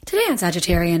Today on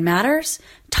Sagittarian Matters,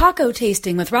 taco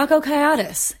tasting with Rocco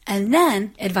Kayades, and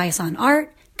then advice on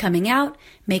art, coming out,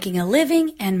 making a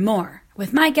living, and more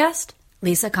with my guest,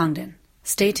 Lisa Congdon.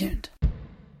 Stay tuned.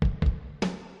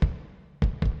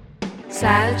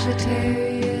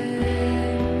 Sagittarian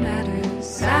Matters,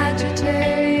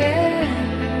 Sagittarian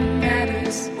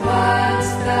Matters, what's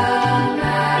the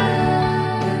matter?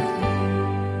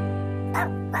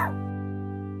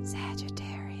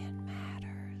 Sagittarian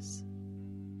Matters.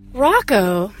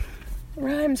 Rocco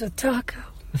rhymes with taco.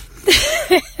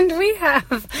 And we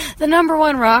have the number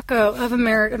one Rocco of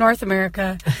America, North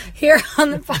America, here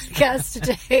on the podcast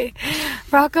today.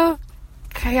 Rocco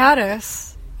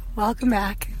Kayades, welcome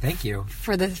back. Thank you.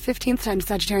 For the 15th time to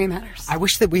Sagittarian Matters. I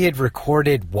wish that we had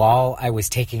recorded while I was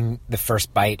taking the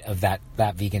first bite of that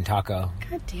vegan taco.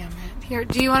 God damn it. Here,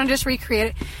 do you want to just recreate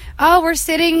it? Oh, we're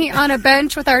sitting on a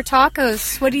bench with our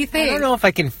tacos. What do you think? I don't know if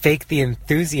I can fake the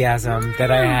enthusiasm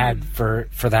that I had for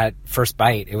that first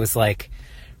bite. It was like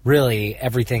really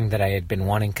everything that I had been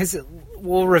wanting. Because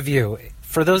we'll review.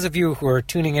 For those of you who are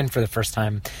tuning in for the first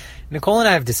time, Nicole and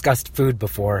I have discussed food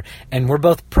before, and we're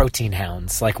both protein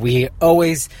hounds. Like, we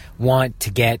always want to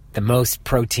get the most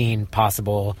protein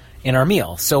possible in our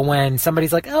meal. So when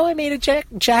somebody's like, oh, I made a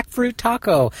jackfruit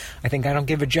taco, I think I don't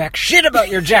give a jack shit about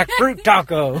your jackfruit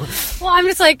taco. Well, I'm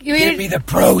just like, give me the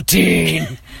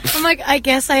protein. I'm like, I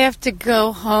guess I have to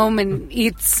go home and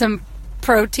eat some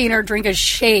protein or drink a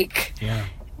shake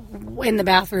in the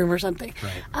bathroom or something.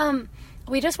 Right.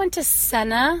 We just went to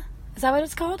Senna. Is that what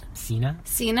it's called? Sina?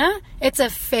 It's a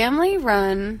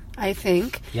family-run, I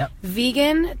think,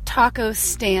 vegan taco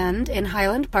stand in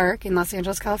Highland Park in Los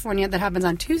Angeles, California that happens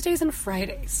on Tuesdays and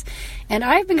Fridays. And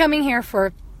I've been coming here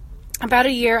for about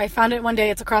a year. I found it one day.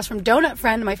 It's across from Donut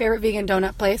Friend, my favorite vegan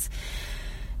donut place.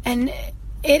 And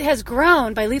it has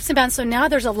grown by leaps and bounds. So now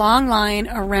there's a long line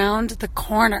around the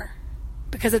corner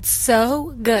because it's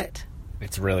so good.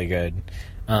 It's really good.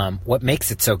 What makes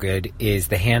it so good is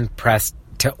the hand-pressed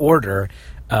to order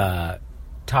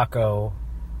taco.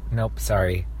 Nope,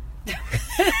 sorry.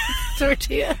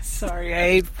 Tortillas. Sorry, I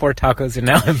ate 4 tacos and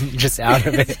now I'm just out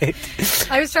of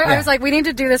it. I was like, we need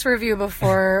to do this review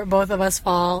before both of us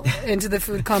fall into the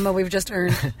food coma we've just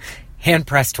earned.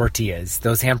 Hand-pressed tortillas.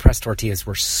 Those hand-pressed tortillas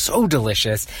were so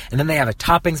delicious. And then they have a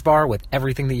toppings bar with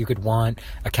everything that you could want.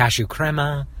 A cashew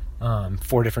crema,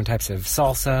 4 different types of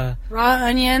salsa. Raw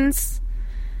onions.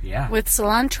 Yeah. With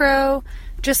cilantro,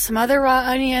 just some other raw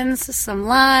onions, some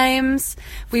limes.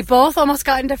 We both almost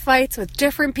got into fights with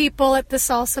different people at the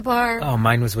salsa bar. Oh,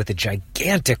 mine was with a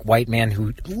gigantic white man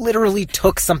who literally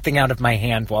took something out of my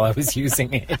hand while I was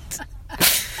using it.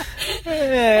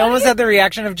 I almost had the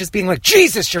reaction of just being like,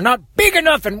 Jesus, you're not big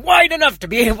enough and wide enough to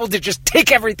be able to just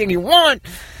take everything you want.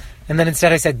 And then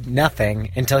instead I said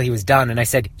nothing until he was done. And I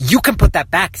said, you can put that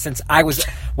back since I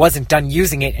wasn't done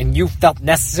using it and you felt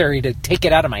necessary to take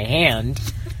it out of my hand.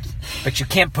 But you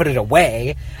can't put it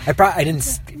away. I didn't...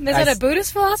 Is that a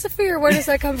Buddhist philosophy or where does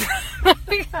that come from?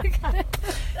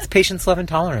 It's patience, love, and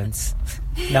tolerance.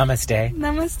 Namaste.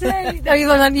 Namaste. Oh,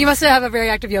 you must have a very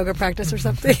active yoga practice or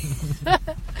something.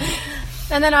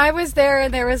 And then I was there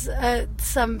and there was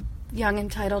some young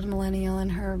entitled millennial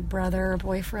and her brother or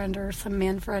boyfriend or some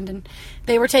man friend, and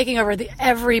they were taking over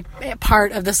every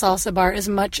part of the salsa bar as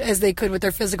much as they could with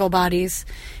their physical bodies,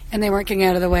 and they weren't getting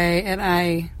out of the way, and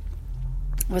I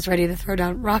was ready to throw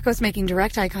down. Rocco's making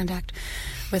direct eye contact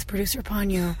with producer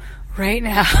Ponyo right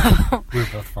now.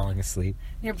 We're both falling asleep.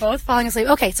 You're both falling asleep.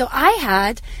 Okay, so I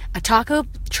had a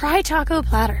tri-taco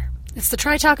platter. It's the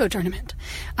tri-taco tournament.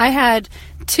 I had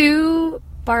 2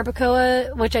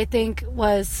 barbacoa, which I think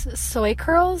was soy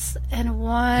curls, and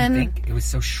one... I think it was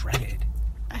so shredded.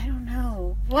 I don't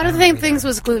know. One of the things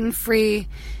was gluten-free.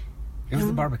 It was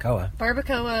the barbacoa.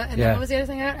 And then what was the other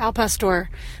thing? Al Pastor.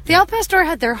 The Al Pastor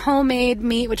had their homemade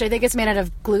meat, which I think is made out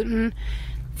of gluten.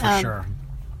 For sure.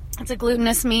 It's a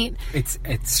glutinous meat.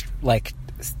 It's like,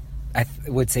 I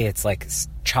would say it's like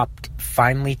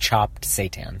finely chopped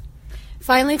seitan.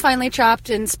 Finely chopped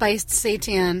and spiced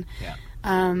seitan. Yeah.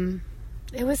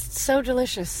 It was so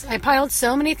delicious. I piled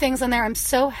so many things on there. I'm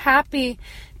so happy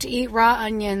to eat raw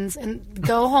onions and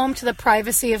go home to the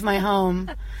privacy of my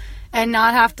home and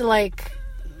not have to, like,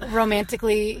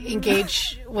 romantically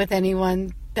engage with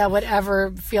anyone that would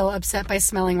ever feel upset by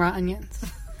smelling raw onions.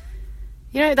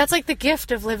 You know, that's like the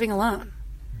gift of living alone.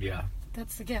 Yeah.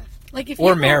 That's the gift. Like, if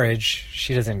or marriage.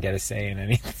 She doesn't get a say in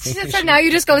anything. So now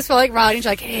you just go smell like raw onions.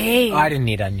 You're like, hey. Oh, I didn't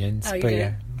eat onions. Oh, you but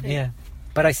did? Yeah.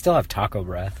 But I still have taco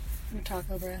breath.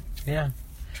 Taco breath. Yeah.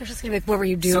 Trisha's gonna be like, what were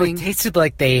you So doing? it tasted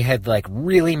like they had like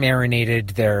really marinated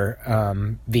their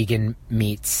vegan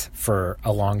meats for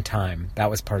a long time. That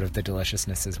was part of the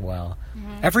deliciousness as well.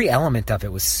 Every element of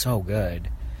it was so good.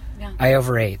 Yeah. I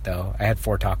overate though. I had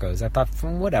 4 tacos. I thought,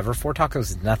 whatever, 4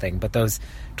 tacos is nothing. But those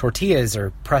tortillas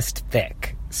are pressed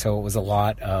thick, so it was a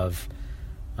lot of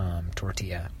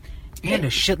tortilla and a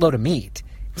shitload of meat.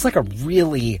 It was like a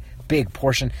really big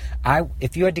portion.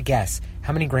 If you had to guess,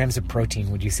 how many grams of protein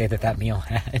would you say that meal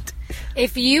had?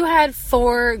 If you had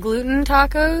 4 gluten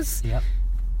tacos, Yep.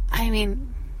 I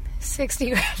mean,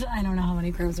 60. I don't know how many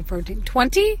grams of protein.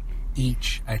 20?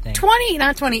 Each, I think. 20,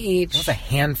 not 20 It was each. a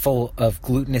handful of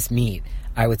glutinous meat.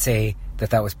 I would say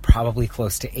that was probably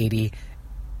close to 80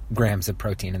 grams of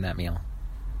protein in that meal.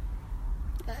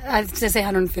 I was going to say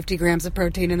 150 grams of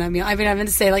protein in that meal. I mean, I'm going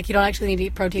to say, like, you don't actually need to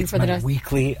eat protein for the My rest.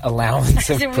 weekly allowance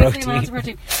of Weekly amounts protein. of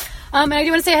protein. And I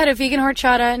do want to say I had a vegan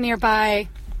horchata nearby.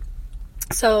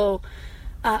 So,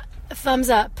 thumbs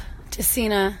up to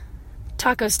Cena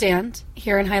Taco Stand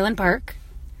here in Highland Park.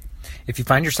 If you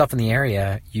find yourself in the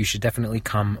area, you should definitely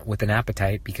come with an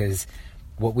appetite, because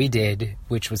what we did,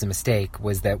 which was a mistake,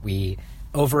 was that we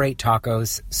overate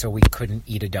tacos so we couldn't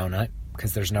eat a donut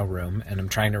because there's no room, and I'm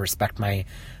trying to respect my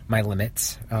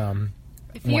limits one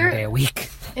day a week.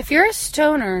 If you're a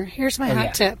stoner, here's my hot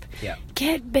yeah. tip. Yeah.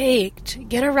 Get baked.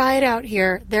 Get a ride out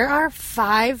here. There are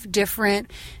 5 different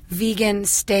vegan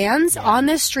stands on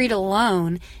this street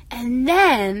alone. And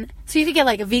then, so you could get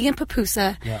like a vegan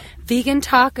pupusa, vegan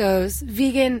tacos,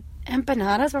 vegan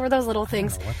empanadas. What were those little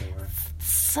things? I don't know what they were.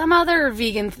 Some other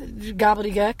vegan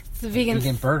gobbledygook. The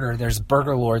Vegan burger. There's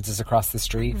Burger Lords is across the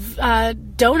street.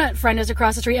 donut friend is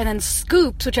across the street. And then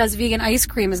Scoops, which has vegan ice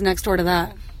cream, is next door to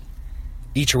that.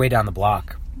 Eat your way down the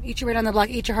block. Eat your way down the block.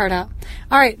 Eat your heart out.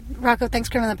 All right, Rocco, thanks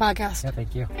for coming on the podcast. Yeah,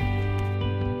 thank you.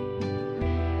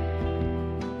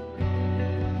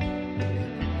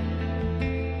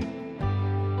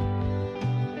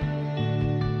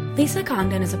 Lisa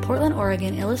Congdon is a Portland,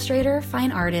 Oregon illustrator,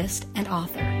 fine artist, and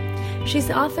author. She's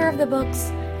the author of the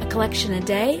books A Collection a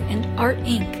Day and Art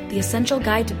Inc., The Essential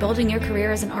Guide to Building Your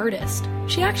Career as an Artist.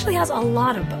 She actually has a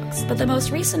lot of books, but the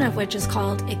most recent of which is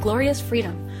called A Glorious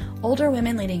Freedom, Older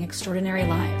Women Leading Extraordinary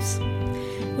Lives.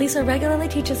 Lisa regularly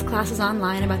teaches classes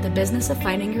online about the business of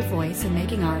finding your voice and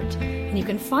making art, and you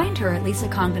can find her at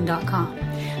lisacongdon.com.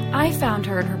 I found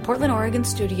her in her Portland, Oregon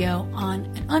studio on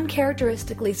an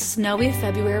uncharacteristically snowy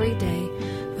February day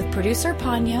with producer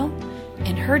Ponyo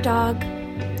and her dog,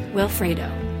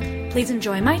 Wilfredo. Please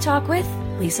enjoy my talk with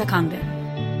Lisa Congdon.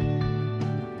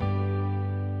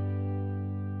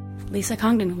 Lisa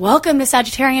Congdon, welcome to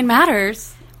Sagittarian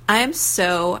Matters. I am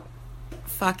so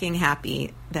fucking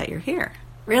happy that you're here.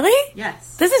 Really?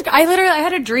 Yes. I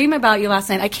had a dream about you last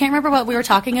night. I can't remember what we were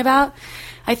talking about.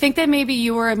 I think that maybe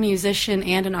you were a musician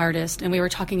and an artist, and we were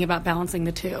talking about balancing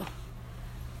the two.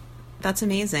 That's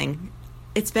amazing.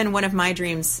 It's been one of my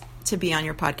dreams to be on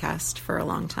your podcast for a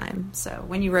long time. So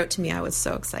when you wrote to me, I was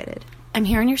so excited. I'm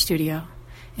here in your studio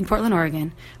in Portland,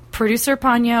 Oregon. Producer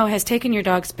Ponyo has taken your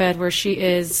dog's bed where she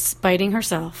is biting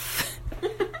herself.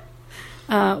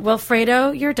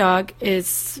 Wilfredo, your dog,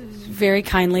 is very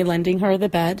kindly lending her the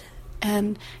bed.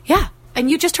 And yeah,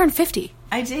 and you just turned 50.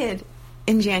 I did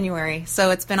in January,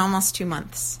 so it's been almost 2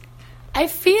 months. I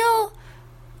feel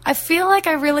like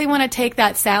I really want to take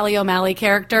that Sally O'Malley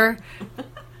character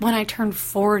when I turn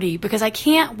 40, because I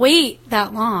can't wait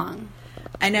that long.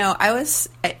 I know. I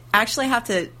actually have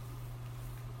to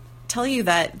tell you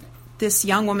that this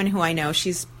young woman who I know,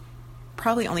 she's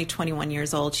probably only 21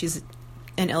 years old. She's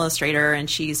an illustrator, and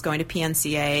she's going to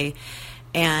PNCA,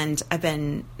 and I've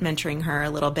been mentoring her a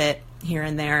little bit here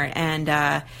and there,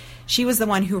 and she was the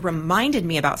one who reminded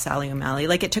me about Sally O'Malley.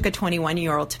 Like, it took a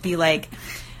 21-year-old to be like,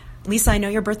 Lisa, I know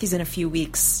your birthday's in a few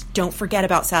weeks. Don't forget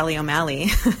about Sally O'Malley.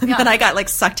 Yeah. And I got, like,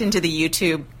 sucked into the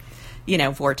YouTube,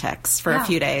 vortex for a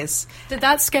few days. Did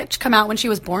that sketch come out when she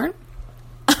was born?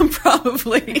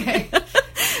 Probably.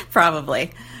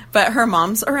 Probably. But her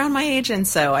mom's around my age, and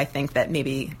so I think that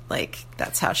maybe,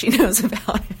 that's how she knows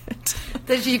about it.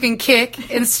 That you can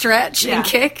kick and stretch and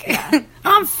kick? Yeah.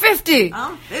 I'm 50.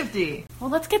 I'm 50. Well,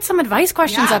 let's get some advice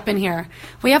questions Yeah. up in here.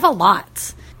 We have a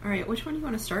lot. All right, which one do you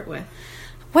want to start with?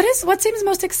 What seems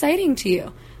most exciting to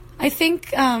you? I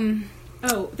think,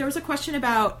 Oh, there was a question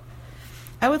about...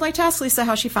 I would like to ask Lisa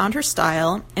how she found her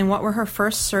style and what were her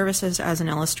first services as an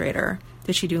illustrator.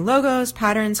 Did she do logos,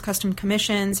 patterns, custom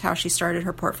commissions, how she started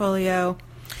her portfolio?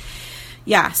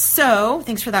 Yeah, so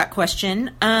thanks for that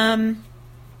question.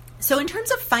 So in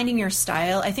terms of finding your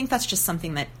style, I think that's just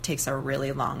something that takes a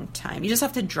really long time. You just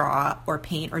have to draw or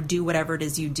paint or do whatever it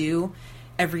is you do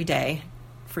every day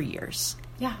for years.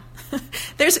 Yeah.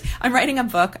 I'm writing a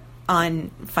book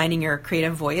on finding your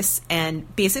creative voice,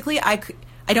 and basically I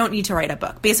don't need to write a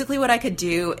book. Basically what I could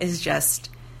do is just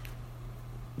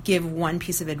give one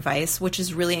piece of advice, which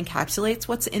is really encapsulates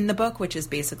what's in the book, which is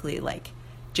basically like,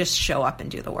 just show up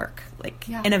and do the work.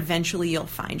 And eventually you'll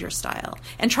find your style,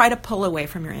 and try to pull away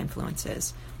from your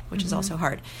influences, which is also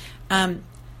hard.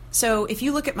 So if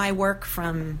you look at my work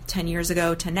from 10 years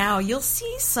ago to now, you'll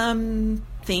see some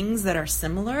things that are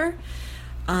similar.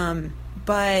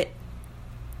 But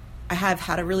I have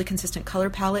had a really consistent color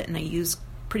palette, and I use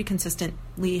pretty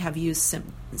consistently have used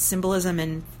symbolism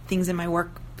and things in my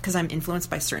work because I'm influenced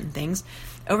by certain things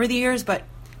over the years. But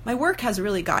my work has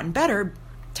really gotten better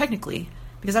technically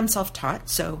because I'm self-taught.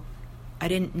 So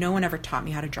no one ever taught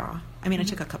me how to draw. I mean, I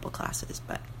took a couple classes,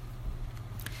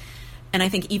 and I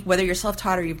think whether you're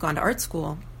self-taught or you've gone to art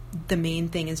school, the main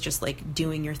thing is just like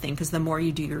doing your thing, because the more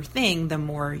you do your thing, the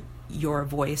more your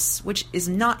voice, which is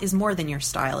more than your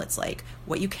style. It's like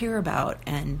what you care about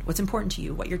and what's important to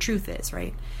you, what your truth is,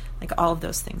 right? Like all of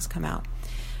those things come out.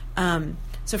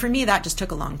 So for me, that just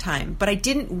took a long time. But I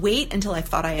didn't wait until I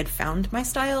thought I had found my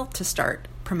style to start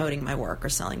promoting my work or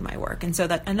selling my work. And so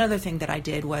that another thing that I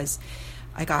did was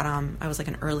I was like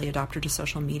an early adopter to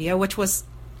social media, which was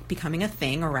becoming a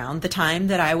thing around the time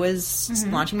that I was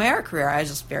launching my art career. I was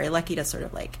just very lucky to sort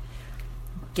of like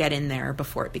get in there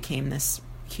before it became this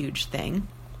huge thing.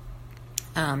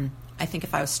 I think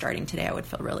if I was starting today, I would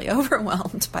feel really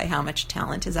overwhelmed by how much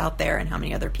talent is out there and how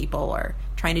many other people are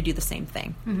trying to do the same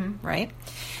thing, right?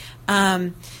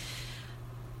 I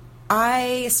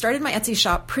started my Etsy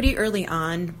shop pretty early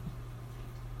on,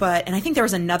 and I think there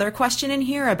was another question in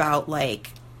here about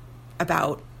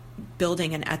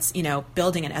building an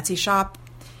Etsy shop.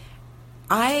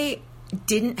 I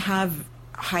didn't have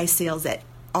high sales at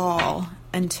all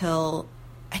until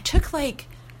I took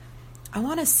I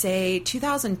want to say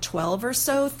 2012 or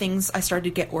so. I started to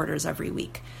get orders every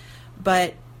week,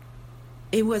 but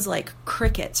it was like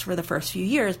crickets for the first few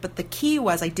years. But the key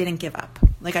was I didn't give up.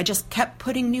 I just kept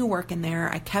putting new work in there.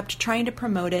 I kept trying to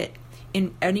promote it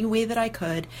in any way that I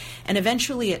could, and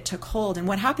eventually it took hold. And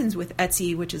what happens with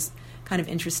Etsy, which is kind of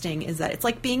interesting, is that it's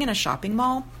like being in a shopping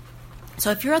mall.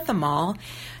 So if you're at the mall,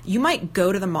 you might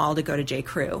go to the mall to go to J.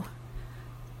 Crew,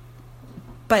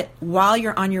 but while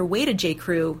you're on your way to J.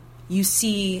 Crew, you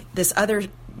see this other,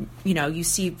 you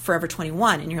see Forever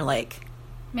 21, and you're like,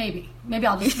 maybe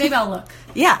I'll look.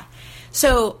 Yeah.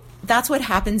 So that's what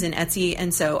happens in Etsy.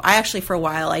 And so I actually, for a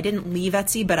while, I didn't leave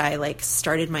Etsy, but I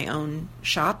started my own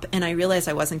shop, and I realized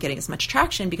I wasn't getting as much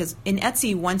traction because in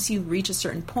Etsy, once you reach a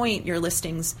certain point, your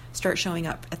listings start showing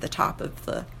up at the top of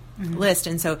the list.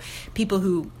 And so people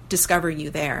who discover you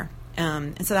there.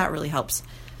 And so that really helps.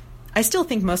 I still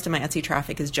think most of my Etsy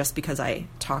traffic is just because I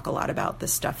talk a lot about the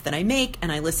stuff that I make,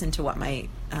 and I listen to what my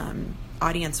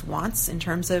audience wants in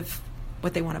terms of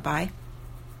what they want to buy.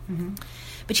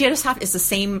 But you just it's the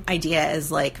same idea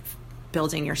as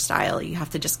building your style. You have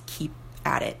to just keep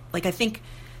at it. I think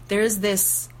there's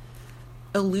this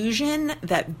illusion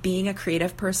that being a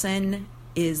creative person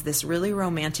is this really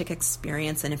romantic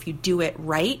experience, and if you do it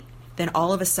right, then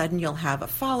all of a sudden you'll have a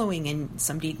following, and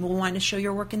somebody will want to show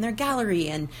your work in their gallery,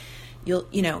 and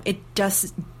it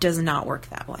does not work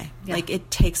that way. Yeah.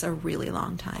 It takes a really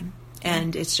long time,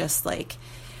 and it's just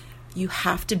you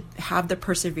have to have the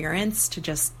perseverance to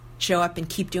just show up and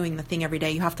keep doing the thing every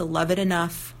day. You have to love it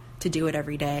enough to do it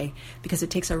every day, because it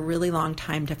takes a really long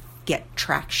time to get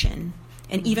traction.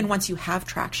 And even once you have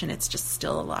traction, it's just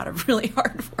still a lot of really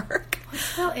hard work.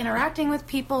 Well, interacting with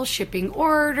people, shipping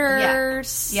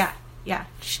orders. Yeah.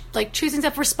 Choosing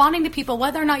stuff, responding to people,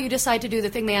 whether or not you decide to do the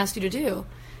thing they asked you to do.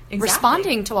 Exactly.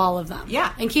 Responding to all of them.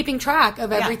 Yeah. And keeping track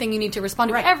of everything you need to respond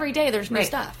to. Right. Every day there's new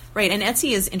stuff. Right. And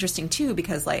Etsy is interesting too,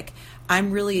 because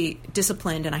I'm really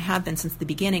disciplined, and I have been since the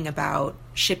beginning, about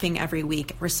shipping every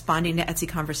week, responding to Etsy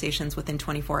conversations within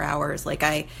 24 hours.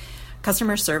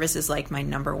 Customer service is my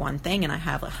number one thing, and I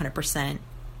have 100%,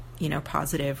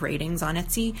 positive ratings on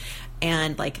Etsy.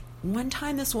 And one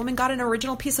time this woman got an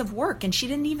original piece of work and she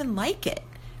didn't even like it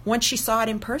once she saw it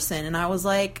in person, and I was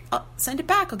like, oh, send it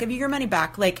back. I'll give you your money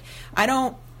back. I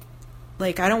don't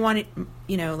want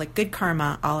it, good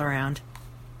karma all around.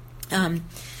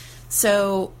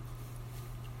 So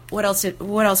what else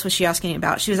was she asking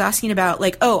about? She was asking about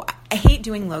I hate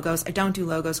doing logos. I don't do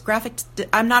logos.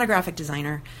 I'm not a graphic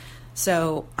designer.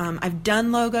 So I've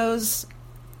done logos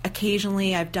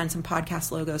occasionally. I've done some podcast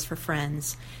logos for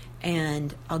friends,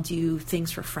 and I'll do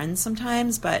things for friends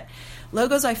sometimes. But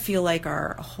logos, I feel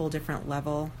are a whole different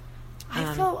level.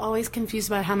 I feel always confused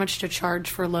about how much to charge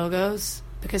for logos.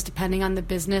 because depending on the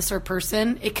business or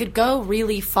person, it could go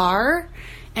really far.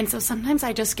 And so sometimes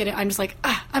I just get it. I'm just like,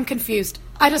 I'm confused.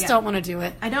 I just don't want to do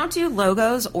it. I don't do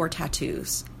logos or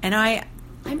tattoos. And I'm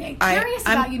curious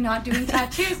about you not doing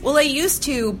tattoos. Well, I used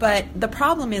to, but the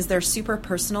problem is they're super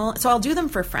personal. So I'll do them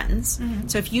for friends. Mm-hmm.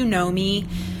 So if you know me,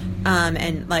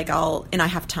 and like I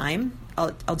have time,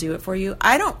 I'll do it for you.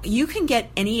 You can get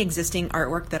any existing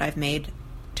artwork that I've made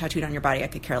tattooed on your body. I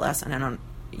could care less, and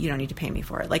you don't need to pay me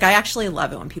for it. Like, I actually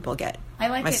love it when people get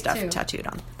my stuff tattooed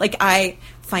on. Like, I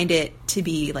find it to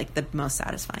be like the most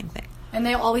satisfying thing. And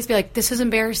they'll always be like, "This is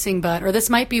embarrassing, or this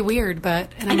might be weird,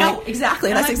 but." And I know,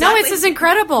 exactly. That's like, exactly. No, this is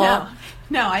incredible.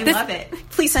 No, I love it.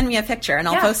 Please send me a picture and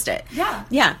I'll post it.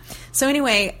 Yeah. So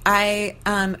anyway,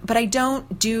 but I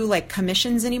don't do like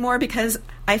commissions anymore because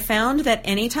I found that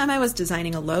anytime I was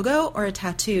designing a logo or a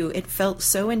tattoo, it felt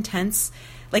so intense.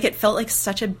 Like, it felt like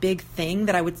such a big thing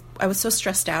that I was so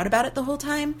stressed out about it the whole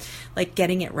time, like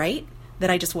getting it right, that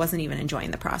I just wasn't even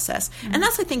enjoying the process. Mm-hmm. And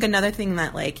that's, I think, another thing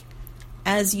that, like,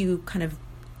 as you kind of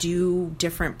do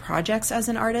different projects as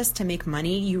an artist to make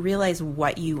money, you realize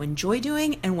what you enjoy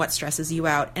doing and what stresses you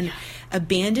out. And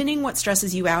abandoning what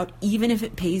stresses you out, even if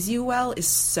it pays you well, is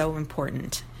so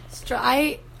important.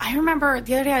 I remember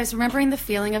the other day I was remembering the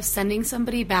feeling of sending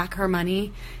somebody back her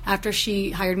money after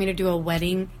she hired me to do a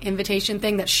wedding invitation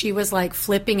thing that she was like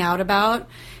flipping out about.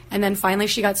 And then finally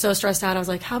she got so stressed out, I was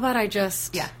like, how about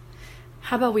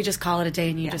we just call it a day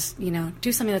and you just,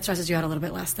 do something that stresses you out a little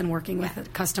bit less than working with a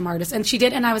custom artist. And she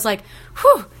did, and I was like,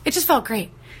 whew, it just felt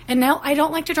great. And now I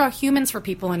don't like to draw humans for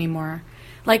people anymore.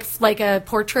 Like a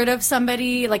portrait of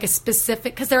somebody, like a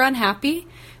specific, because they're unhappy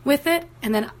with it,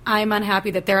 and then I'm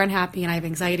unhappy that they're unhappy, and I have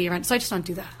anxiety around it, so I just don't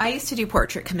do that. I used to do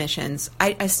portrait commissions.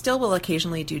 I still will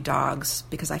occasionally do dogs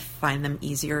because I find them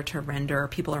easier to render.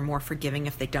 People are more forgiving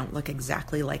if they don't look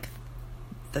exactly like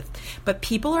but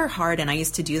people are hard, and I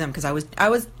used to do them because I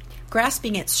was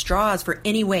grasping at straws for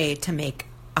any way to make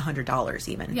 $100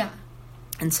 even. Yeah.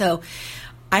 And so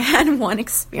I had one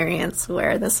experience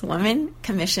where this woman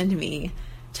commissioned me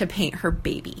to paint her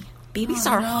baby. Babies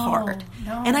are hard.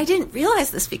 No. And I didn't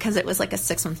realize this because it was like a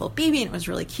 6-month-old baby and it was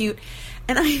really cute.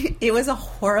 And it was a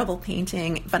horrible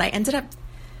painting, but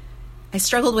I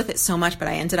struggled with it so much, but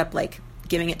I ended up like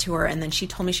giving it to her, and then she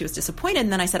told me she was disappointed,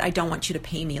 and then I said, I don't want you to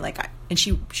pay me. But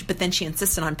then she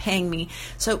insisted on paying me.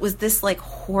 So it was this like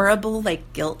horrible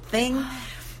like guilt thing.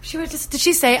 Did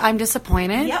she say, I'm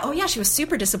disappointed? Yeah. Oh, yeah. She was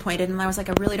super disappointed. And I was like,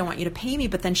 I really don't want you to pay me.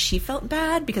 But then she felt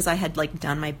bad because I had like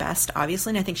done my best, obviously.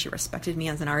 And I think she respected me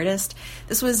as an artist.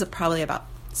 This was probably about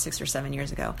 6 or 7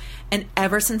 years ago. And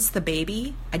ever since the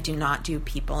baby, I do not do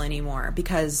people anymore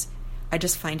because I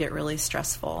just find it really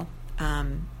stressful.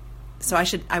 So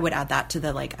I would add that to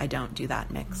the, like, I don't do that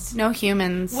mix. No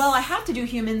humans. Well, I have to do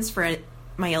humans for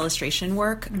my illustration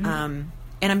work. Mm-hmm.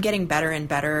 And I'm getting better and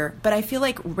better. But I feel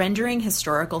like rendering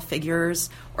historical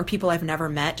figures or people I've never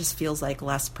met just feels like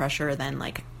less pressure than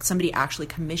like somebody actually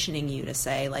commissioning you to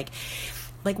say, like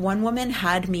one woman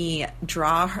had me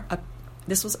draw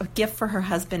this was a gift for her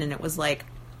husband, and it was like,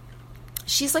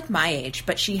 she's like my age,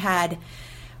 but she had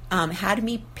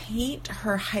me paint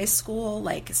her high school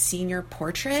like senior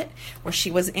portrait where she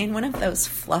was in one of those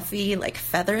fluffy like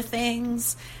feather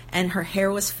things and her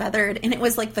hair was feathered, and it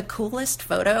was like the coolest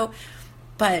photo.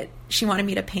 But she wanted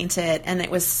me to paint it, and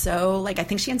it was so, like, I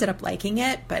think she ended up liking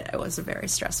it, but it was a very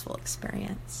stressful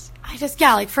experience.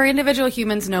 Like, for individual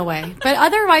humans, no way. But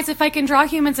otherwise, if I can draw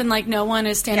humans and, like, no one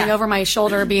is standing over my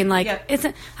shoulder being like,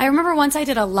 I remember once I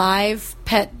did a live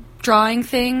pet drawing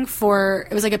thing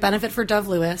it was like a benefit for Dove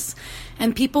Lewis,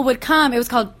 and people would come, it was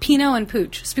called Pinot and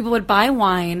Pooch, so people would buy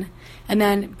wine, and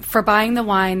then for buying the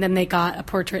wine, then they got a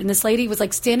portrait, and this lady was,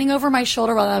 like, standing over my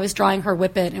shoulder while I was drawing her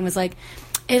whippet, and was like,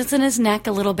 isn't his neck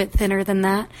a little bit thinner than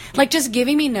that? Like, just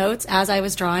giving me notes as I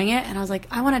was drawing it, and I was like,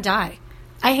 I want to die.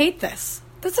 I hate this.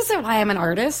 This isn't why I'm an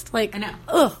artist. Like, I know.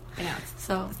 Ugh. I know.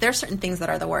 So there are certain things that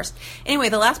are the worst. Anyway,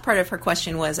 the last part of her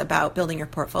question was about building your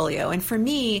portfolio. And for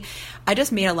me, I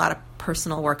just made a lot of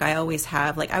personal work. I always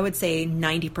have. Like, I would say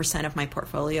 90% of my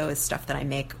portfolio is stuff that I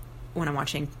make when I'm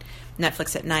watching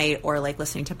Netflix at night, or like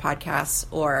listening to podcasts,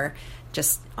 or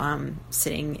just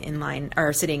sitting in line,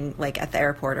 or sitting like at the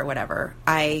airport or whatever.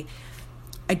 I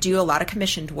do a lot of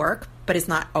commissioned work, but it's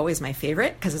not always my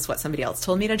favorite because it's what somebody else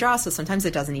told me to draw. So sometimes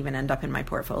it doesn't even end up in my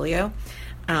portfolio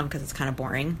because it's kind of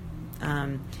boring.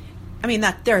 I mean,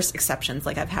 there's exceptions.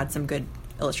 Like, I've had some good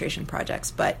illustration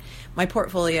projects, but my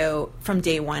portfolio from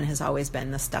day one has always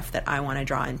been the stuff that I want to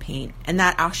draw and paint, and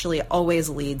that actually always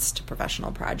leads to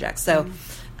professional projects. So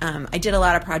I did a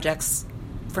lot of projects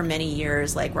for many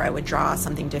years, like where I would draw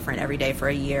something different every day for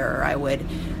a year, or I would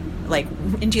like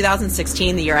in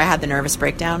 2016, the year I had the nervous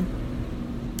breakdown,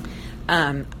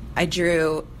 I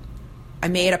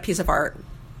made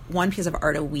one piece of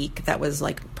art a week that was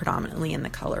like predominantly in the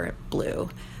color blue.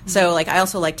 So like I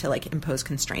also like to like impose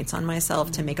constraints on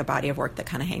myself to make a body of work that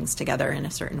kind of hangs together in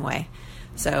a certain way.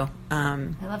 So I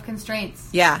love constraints.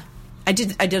 Yeah. I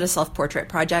did a self-portrait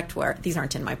project where these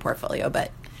aren't in my portfolio,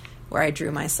 but where I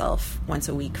drew myself once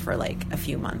a week for like a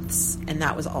few months, and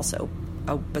that was also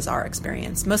a bizarre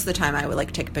experience. Most of the time I would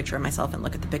like take a picture of myself and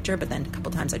look at the picture, but then a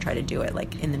couple times I try to do it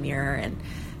like in the mirror, and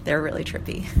they're really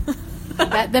trippy.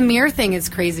 The mirror thing is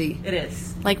crazy. It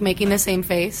is. Like making the same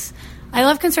face. I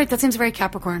love constraints. That seems very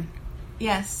Capricorn.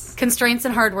 Yes. Constraints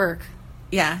and hard work.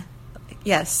 Yeah.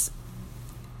 Yes.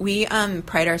 We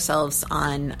pride ourselves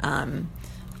on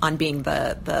being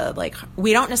the like,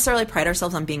 we don't necessarily pride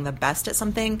ourselves on being the best at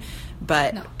something,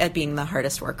 but at being the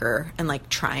hardest worker and like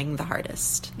trying the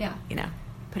hardest. Yeah. You know,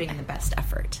 putting in the best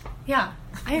effort. Yeah,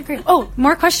 I agree. Oh,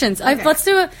 more questions. Okay. Let's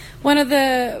do one of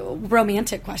the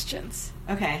romantic questions.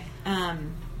 Okay.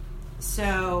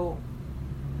 So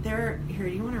here, do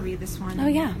you want to read this one? Oh,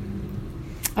 yeah.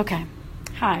 Okay.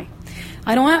 Hi.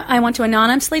 I want to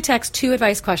anonymously text 2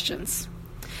 advice questions.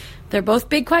 They're both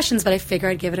big questions, but I figure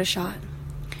I'd give it a shot.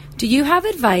 Do you have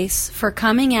advice for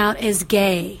coming out as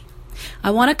gay?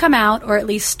 I want to come out, or at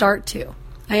least start to.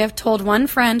 I have told one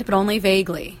friend, but only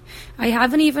vaguely. I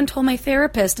haven't even told my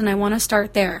therapist, and I want to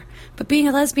start there. But being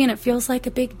a lesbian, it feels like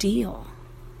a big deal.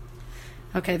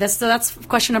 Okay, that's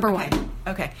question number 1.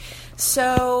 Okay.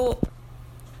 So,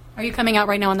 are you coming out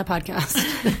right now on the podcast?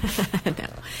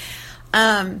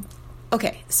 No.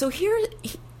 Okay, so here,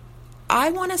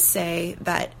 I want to say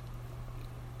that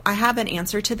I have an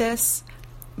answer to this,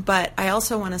 but I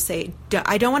also want to say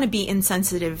I don't want to be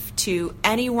insensitive to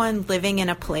anyone living in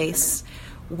a place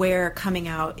where coming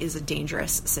out is a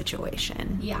dangerous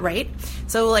situation, right?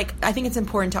 So, like, I think it's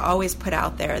important to always put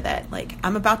out there that, like,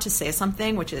 I'm about to say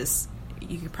something, which is,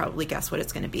 you could probably guess what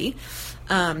it's going to be.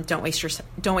 Don't waste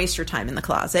your time in the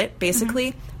closet,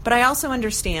 basically. Mm-hmm. But I also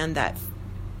understand that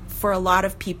for a lot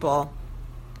of people,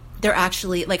 they're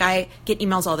actually, like, I get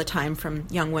emails all the time from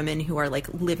young women who are like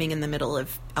living in the middle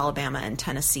of Alabama and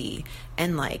Tennessee,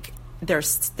 and like they're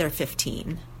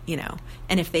 15, you know,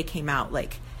 and if they came out,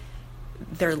 like,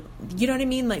 you know what I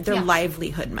mean? Like, their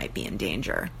livelihood might be in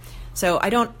danger. So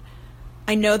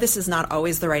I know this is not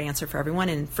always the right answer for everyone,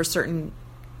 and for certain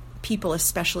people,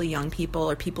 especially young people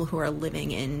or people who are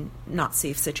living in not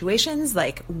safe situations,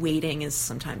 like, waiting is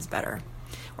sometimes better,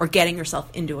 or getting yourself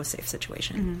into a safe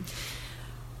situation. Mm-hmm.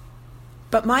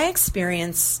 But my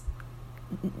experience,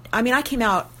 I mean,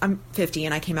 I'm 50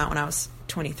 and I came out when I was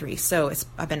 23. So it's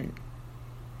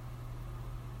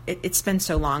been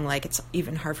so long, like, it's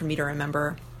even hard for me to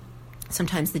remember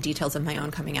sometimes the details of my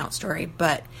own coming out story.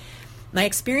 But my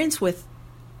experience with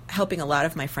helping a lot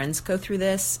of my friends go through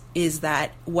this is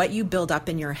that what you build up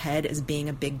in your head as being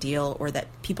a big deal, or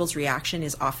that people's reaction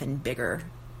is often bigger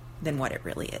than what it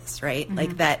really is, right? Mm-hmm.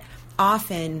 Like, that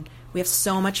often we have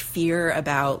so much fear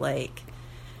about, like,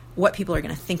 what people are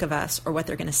going to think of us, or what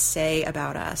they're going to say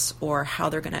about us, or how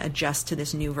they're going to adjust to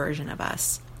this new version of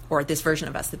us, or this version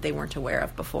of us that they weren't aware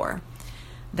of before,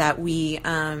 that we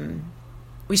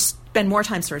spend more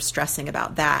time sort of stressing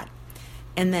about that.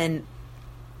 And then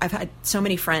I've had so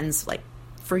many friends, like,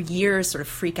 for years sort of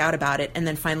freak out about it, and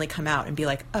then finally come out and be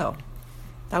like, oh,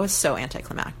 that was so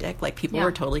anticlimactic. Like, people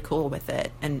were totally cool with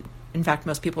it. And in fact,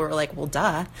 most people were like, well,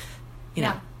 duh, you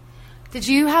know. Did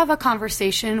you have a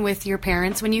conversation with your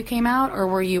parents when you came out, or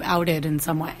were you outed in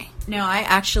some way? No, I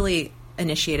actually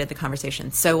initiated the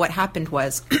conversation. So what happened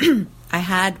was I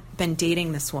had been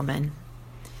dating this woman,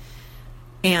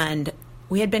 and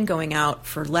we had been going out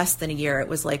for less than a year. It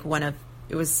was like I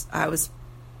was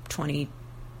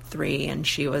 23 and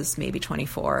she was maybe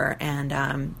 24,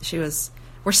 and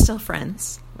we're still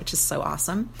friends, which is so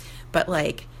awesome. But,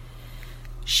 like,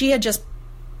 she had just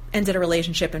ended a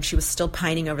relationship and she was still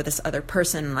pining over this other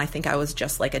person, and I think I was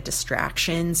just like a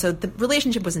distraction. So the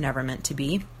relationship was never meant to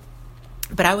be.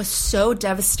 But I was so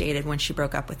devastated when she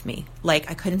broke up with me. Like,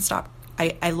 I couldn't stop.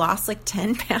 I lost like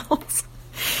 10 pounds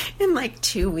in like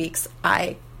 2 weeks.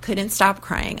 I couldn't stop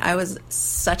crying. I was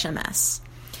such a mess.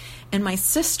 And my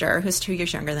sister, who's 2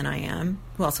 years younger than I am,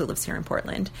 who also lives here in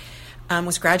Portland,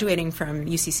 was graduating from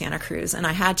UC Santa Cruz, and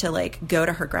I had to, like, go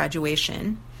to her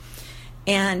graduation.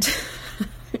 And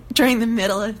during the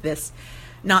middle of this,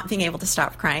 not being able to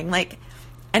stop crying, like,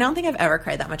 I don't think I've ever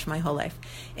cried that much in my whole life.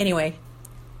 Anyway,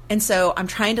 and so I'm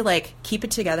trying to, like, keep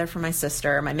it together for my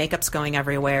sister. My makeup's going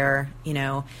everywhere, you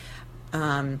know.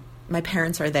 My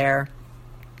parents are there.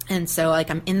 And so, like,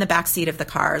 I'm in the back seat of the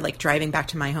car, like, driving back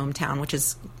to my hometown, which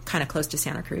is kind of close to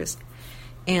Santa Cruz.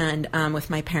 And with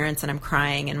my parents, and I'm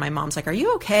crying, and my mom's like, "Are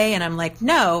you okay?" And I'm like,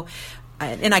 "No."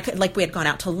 And I could, like, we had gone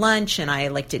out to lunch, and I,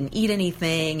 like, didn't eat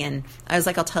anything. And I was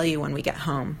like, "I'll tell you when we get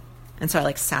home." And so I,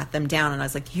 like, sat them down, and I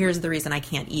was like, "Here's the reason I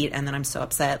can't eat." And then I'm so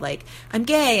upset. Like, I'm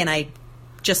gay, and I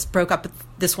just broke up.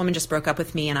 This woman just broke up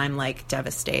with me, and I'm, like,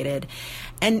 devastated.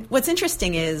 And what's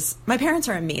interesting is my parents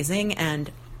are amazing, and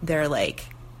they're, like,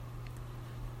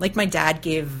 my dad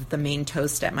gave the main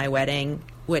toast at my wedding,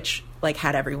 which, like,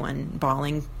 had everyone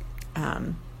bawling,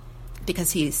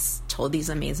 because he's told these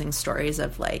amazing stories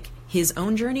of, like, his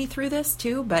own journey through this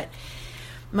too. But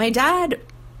my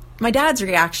dad's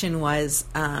reaction was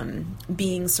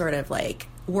being sort of, like,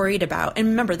 worried about, and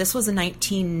remember, this was in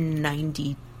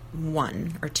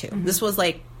 1991 or 2. Mm-hmm. This was,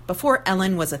 like, before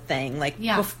Ellen was a thing. Like,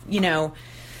 you know.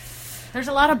 There's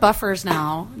a lot of buffers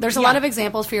now. There's a lot of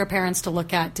examples for your parents to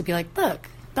look at to be like, look,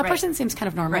 that person seems kind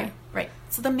of normal. Right.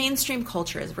 So the mainstream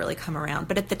culture has really come around.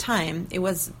 But at the time, it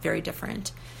was very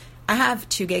different. I have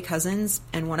 2 gay cousins,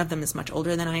 and one of them is much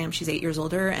older than I am. She's 8 years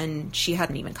older, and she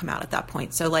hadn't even come out at that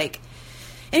point. So, like,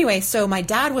 anyway, so my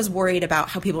dad was worried about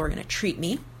how people were going to treat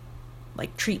me.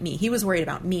 Like, treat me. He was worried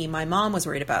about me. My mom was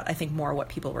worried about, I think, more what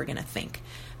people were going to think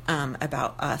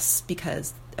about us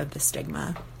because of the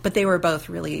stigma. But they were both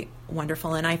really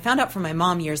wonderful. And I found out from my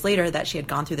mom years later that she had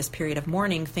gone through this period of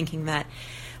mourning thinking that,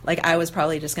 like, I was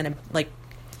probably just going to, like,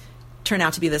 turn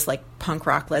out to be this, like, punk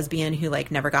rock lesbian who,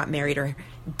 like, never got married or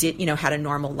did, you know, had a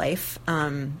normal life.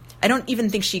 I don't even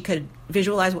think she could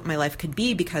visualize what my life could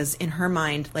be because in her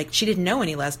mind, like, she didn't know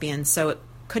any lesbians. So it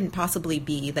couldn't possibly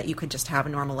be that you could just have a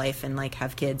normal life and, like,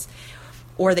 have kids,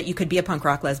 or that you could be a punk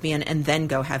rock lesbian and then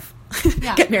go have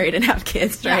get married and have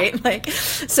kids, right? Like,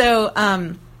 so,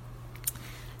 and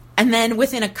then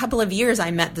within a couple of years,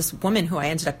 I met this woman who I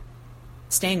ended up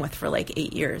staying with for, like,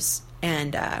 8 years,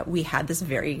 and we had this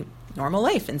very normal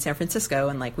life in San Francisco,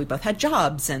 and, like, we both had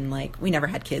jobs, and, like, we never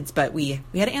had kids, but we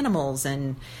had animals,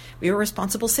 and we were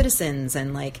responsible citizens,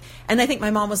 and, like, and I think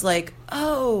my mom was like,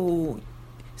 oh,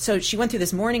 so she went through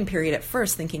this mourning period at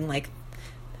first thinking, like,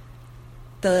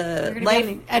 the life,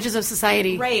 on the edges of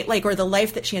society, right? Like, or the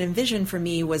life that she had envisioned for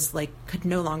me was, like, could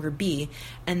no longer be.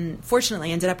 And fortunately,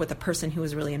 I ended up with a person who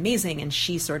was really amazing, and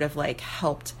she sort of, like,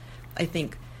 helped, I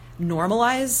think,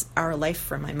 normalize our life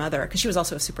for my mother, because she was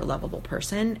also a super lovable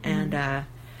person, and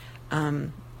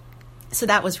so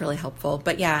that was really helpful.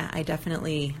 But yeah, I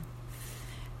definitely,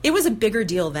 it was a bigger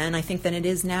deal then, I think, than it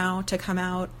is now to come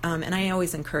out. And I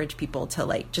always encourage people to,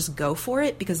 like, just go for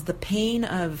it, because the pain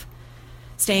of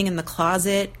staying in the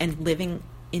closet and living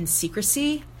in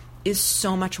secrecy is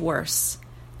so much worse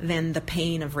than the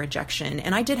pain of rejection.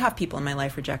 And I did have people in my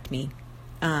life reject me.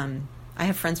 I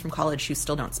have friends from college who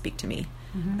still don't speak to me.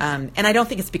 And I don't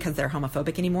think it's because they're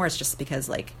homophobic anymore. It's just because,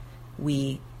 like,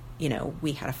 we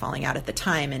had a falling out at the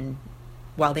time. And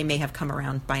while they may have come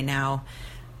around by now,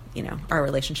 you know, our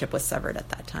relationship was severed at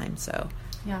that time. So,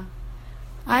 yeah.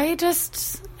 I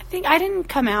think I didn't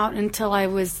come out until I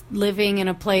was living in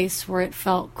a place where it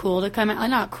felt cool to come out.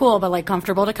 Not cool, but, like,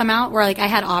 comfortable to come out, where, like, I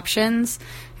had options.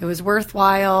 It was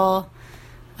worthwhile.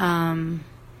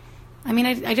 I mean,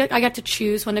 I got to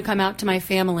choose when to come out to my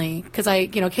family, because I,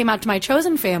 you know, came out to my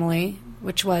chosen family,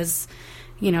 which was,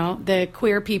 you know, the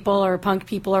queer people or punk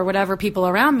people or whatever people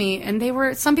around me.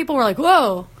 And some people were like,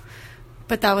 whoa,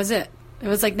 but that was it. It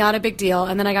was, like, not a big deal.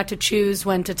 And then I got to choose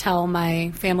when to tell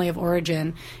my family of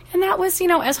origin. And that was, you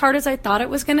know, as hard as I thought it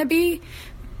was going to be.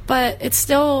 But it's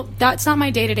still, that's not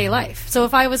my day-to-day life. So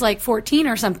if I was, like, 14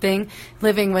 or something,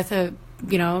 living with a,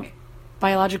 you know,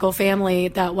 biological family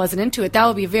that wasn't into it, that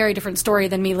would be a very different story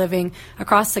than me living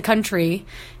across the country,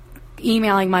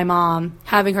 emailing my mom,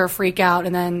 having her freak out,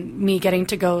 and then me getting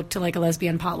to go to, like, a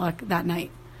lesbian potluck that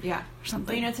night. Yeah. Or something.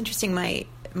 Well, you know, it's interesting. My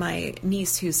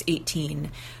niece, who's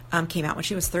 18, came out when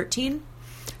she was 13.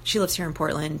 She lives here in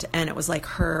Portland, and it was, like,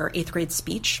 her 8th grade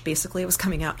speech, basically, it was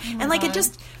coming out. Oh, and, like, it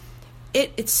just,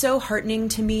 it's so heartening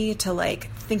to me to,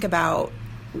 like, think about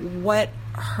what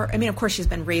I mean, of course, she's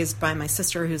been raised by my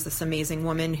sister, who's this amazing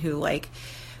woman who, like,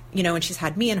 you know, and she's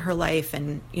had me in her life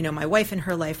and, you know, my wife in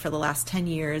her life for the last 10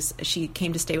 years. She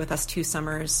came to stay with us 2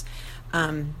 summers.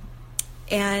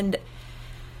 And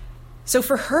so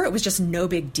for her, it was just no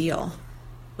big deal.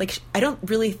 Like,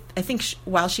 I think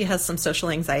while she has some social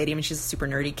anxiety, I mean, she's a super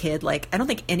nerdy kid, like, I don't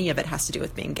think any of it has to do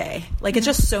with being gay. Like, it's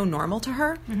just so normal to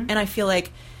her. And I feel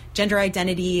like gender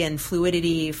identity and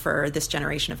fluidity for this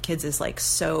generation of kids is, like,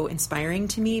 so inspiring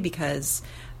to me, because,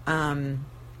 or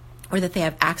that they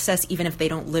have access, even if they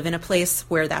don't live in a place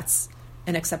where that's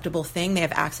an acceptable thing, they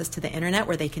have access to the internet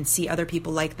where they can see other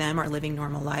people like them are living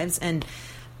normal lives. And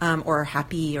or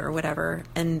happy or whatever.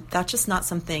 And that's just not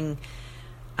something,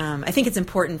 I think it's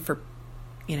important for,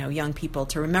 young people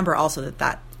to remember also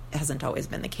that hasn't always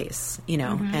been the case,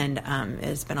 and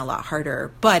it's been a lot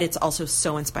harder. But it's also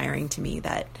so inspiring to me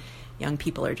that young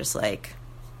people are just like,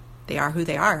 they are who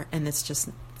they are. And it's just,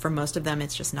 for most of them,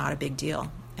 it's just not a big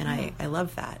deal. And I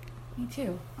love that. Me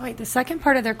too. Oh, wait, the second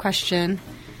part of their question.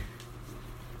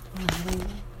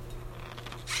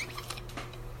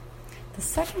 The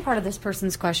second part of this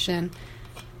person's question,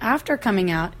 after coming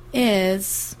out,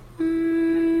 is,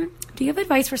 do you have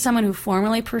advice for someone who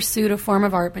formerly pursued a form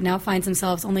of art but now finds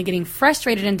themselves only getting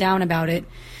frustrated and down about it?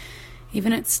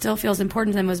 Even it still feels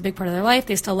important to them, was a big part of their life.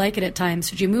 They still like it at times.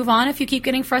 Should you move on if you keep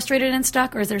getting frustrated and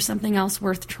stuck, or is there something else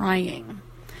worth trying?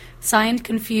 Signed,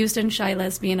 confused and shy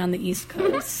lesbian on the East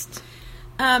Coast.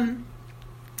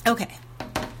 Okay.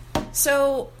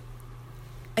 So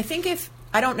I think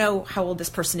I don't know how old this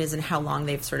person is and how long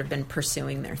they've sort of been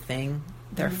pursuing their thing,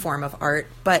 their form of art,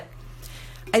 but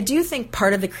I do think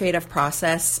part of the creative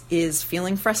process is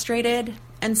feeling frustrated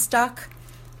and stuck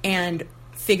and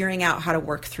figuring out how to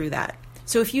work through that.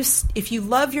 So if you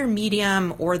love your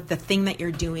medium or the thing that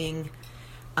you're doing,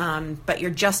 but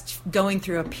you're just going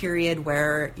through a period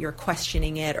where you're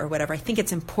questioning it or whatever, I think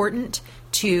it's important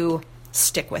to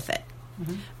stick with it.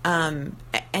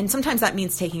 And sometimes that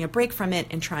means taking a break from it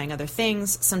and trying other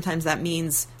things. Sometimes that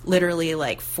means literally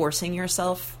like forcing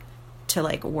yourself to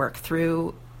like work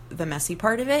through the messy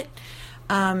part of it.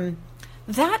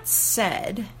 That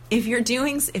said, if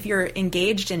you're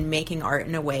engaged in making art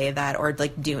in a way that, or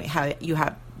like doing how you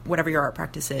have whatever your art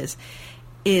practice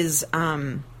is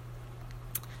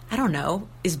I don't know,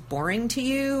 is boring to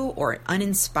you or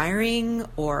uninspiring,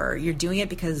 or you're doing it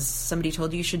because somebody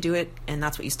told you should do it and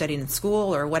that's what you studied in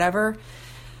school or whatever,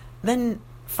 then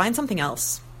find something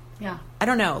else. Yeah. I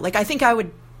don't know. Like, I think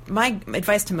my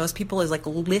advice to most people is like,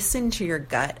 listen to your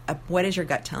gut. What is your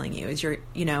gut telling you? Is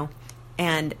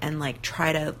and like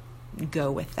try to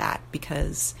go with that,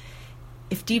 because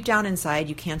if deep down inside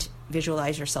you can't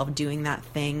visualize yourself doing that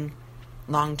thing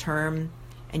long term,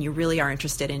 and you really are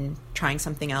interested in trying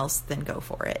something else, then go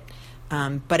for it.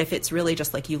 But if it's really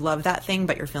just like you love that thing,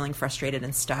 but you're feeling frustrated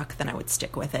and stuck, then I would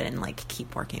stick with it and like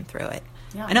keep working through it.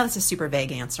 Yeah. I know that's a super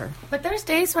vague answer. But there's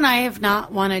days when I have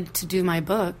not wanted to do my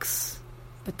books,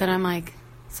 but then I'm like,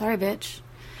 sorry, bitch.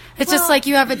 It's just like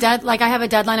you have I have a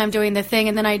deadline, I'm doing the thing,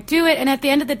 and then I do it, and at the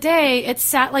end of the day,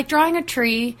 it's like drawing a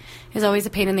tree is always a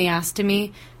pain in the ass to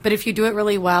me, but if you do it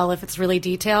really well, if it's really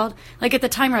detailed, like at the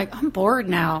time you're like, I'm bored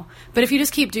now, but if you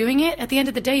just keep doing it, at the end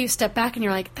of the day, you step back and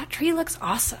you're like, that tree looks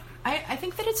awesome. I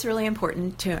think that it's really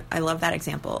important I love that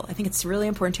example. I think it's really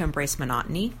important to embrace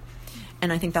monotony,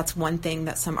 and I think that's one thing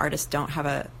that some artists don't have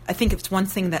I think it's one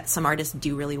thing that some artists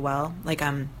do really well. Like,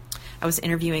 I was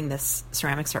interviewing this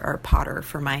ceramics or potter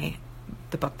for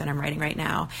the book that I'm writing right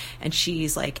now, and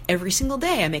she's like, every single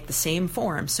day I make the same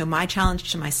form. So my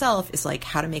challenge to myself is like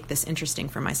how to make this interesting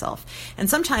for myself. And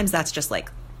sometimes that's just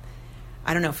like,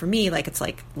 I don't know, for me, like it's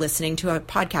like listening to a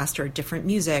podcast or different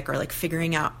music, or like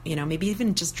figuring out, maybe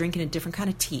even just drinking a different kind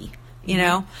of tea,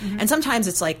 Mm-hmm. And sometimes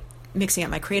it's like mixing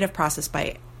up my creative process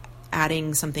by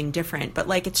adding something different. But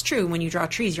like, it's true, when you draw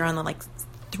trees, you're on the like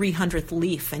 300th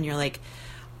leaf and you're like,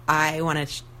 I want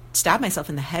to stab myself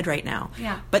in the head right now.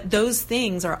 Yeah. But those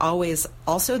things are always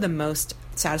also the most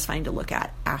satisfying to look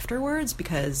at afterwards,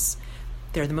 because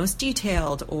they're the most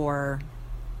detailed, or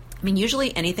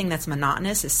usually anything that's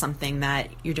monotonous is something that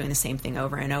you're doing the same thing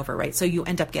over and over, right? So you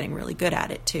end up getting really good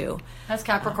at it too. As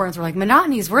Capricorns, we're like,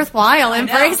 monotony is worthwhile.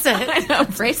 Embrace it. I know.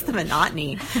 Embrace the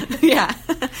monotony. Yeah.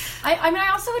 I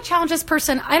also would challenge this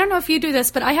person. I don't know if you do this,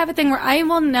 but I have a thing where I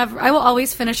will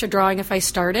always finish a drawing if I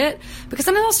start it, because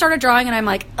sometimes I'll start a drawing and I'm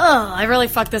like, oh, I really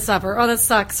fucked this up, or oh, this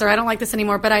sucks, or I don't like this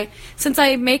anymore. But since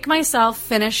I make myself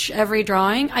finish every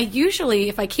drawing, I usually,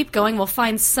 if I keep going, will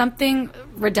find something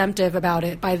redemptive about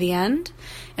it by the end.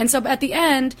 And so at the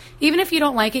end, even if you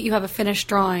don't like it, you have a finished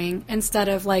drawing instead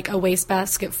of like a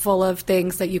wastebasket full of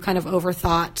things that you kind of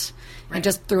overthought and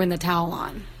just threw in the towel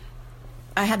on.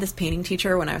 I had this painting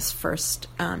teacher when I was first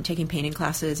taking painting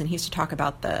classes, and he used to talk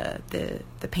about the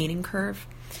painting curve.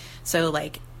 So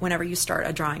like whenever you start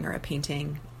a drawing or a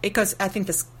painting, it goes, I think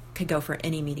this could go for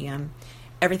any medium.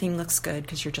 Everything looks good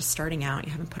because you're just starting out.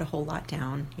 You haven't put a whole lot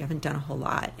down. You haven't done a whole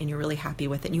lot, and you're really happy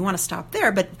with it. And you want to stop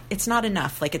there, but it's not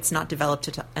enough. Like, it's not developed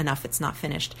enough. It's not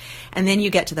finished. And then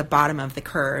you get to the bottom of the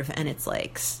curve, and it's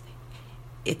like,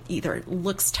 it either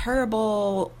looks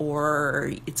terrible,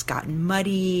 or it's gotten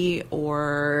muddy,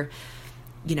 or,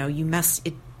 you mess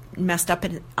it. messed up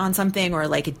on something, or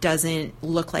like it doesn't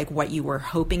look like what you were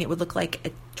hoping it would look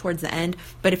like towards the end.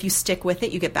 But if you stick with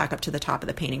it, you get back up to the top of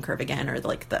the painting curve again, or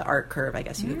like the art curve, I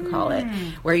guess you could call it,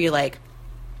 where you like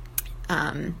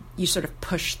you sort of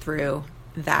push through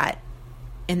that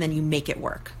and then you make it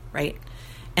work, right?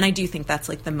 And I do think that's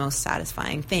like the most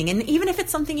satisfying thing. And even if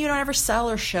it's something you don't ever sell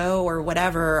or show or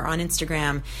whatever on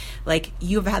Instagram, like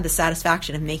you've had the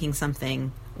satisfaction of making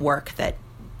something work that,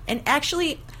 and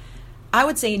actually I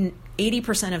would say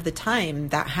 80% of the time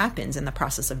that happens in the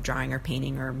process of drawing or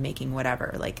painting or making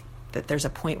whatever, like that there's a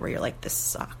point where you're like, this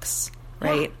sucks,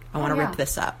 right? Yeah. I want to rip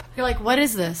this up. You're like, what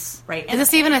is this? Right. Is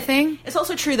this even a thing? It's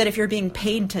also true that if you're being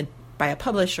paid by a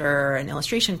publisher or an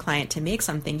illustration client to make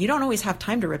something, you don't always have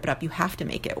time to rip it up. You have to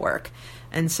make it work.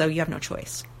 And so you have no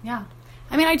choice. Yeah.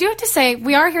 I mean, I do have to say,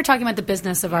 we are here talking about the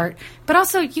business of art, but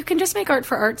also you can just make art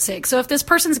for art's sake. So if this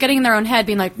person's getting in their own head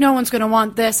being like, no one's going to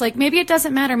want this, like maybe it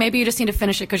doesn't matter. Maybe you just need to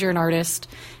finish it because you're an artist,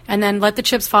 and then let the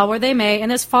chips fall where they may,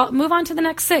 and just move on to the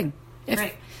next thing.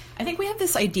 Right. I think we have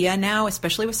this idea now,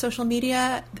 especially with social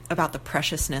media, about the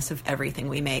preciousness of everything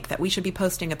we make, that we should be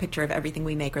posting a picture of everything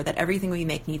we make, or that everything we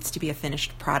make needs to be a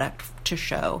finished product to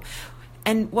show.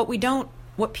 And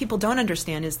what people don't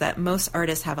understand is that most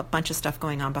artists have a bunch of stuff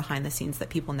going on behind the scenes that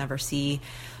people never see,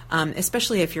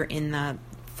 especially if you're in the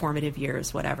formative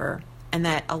years, whatever. And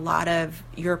that a lot of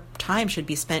your time should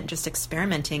be spent just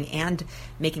experimenting and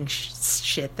making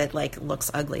shit that like looks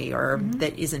ugly or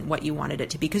that isn't what you wanted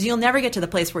it to be. Because you'll never get to the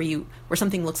place where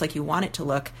something looks like you want it to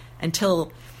look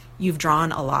until you've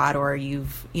drawn a lot, or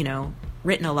you've,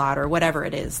 written a lot, or whatever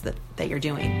it is that you're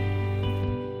doing.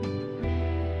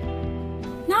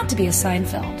 Not to be a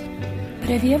Seinfeld, but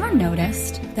have you ever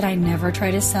noticed that I never try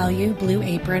to sell you Blue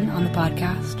Apron on the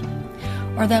podcast?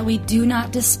 Or that we do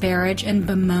not disparage and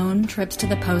bemoan trips to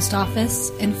the post office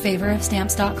in favor of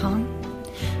Stamps.com?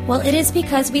 Well, it is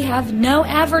because we have no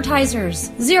advertisers.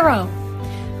 Zero.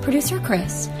 Producer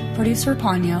Chris, producer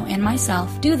Ponyo, and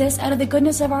myself do this out of the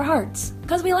goodness of our hearts,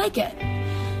 because we like it.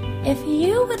 If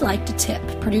you would like to tip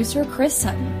producer Chris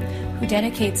Sutton, who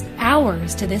dedicates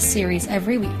hours to this series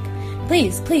every week,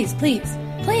 please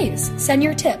send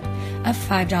your tip of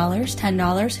 $5,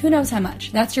 $10, who knows how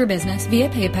much. That's your business, via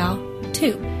PayPal,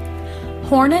 to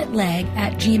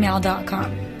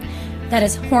hornetleg@gmail.com. That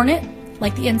is hornet,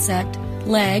 like the insect,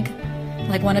 leg,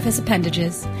 like one of his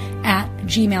appendages,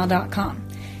 @gmail.com.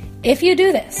 If you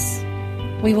do this,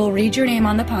 we will read your name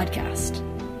on the podcast.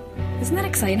 Isn't that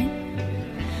exciting?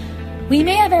 We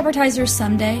may have advertisers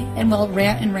someday, and we'll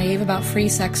rant and rave about free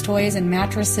sex toys and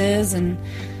mattresses and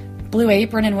Blue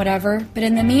Apron and whatever, but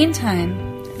in the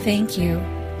meantime, thank you.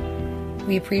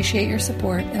 We appreciate your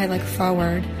support, and I look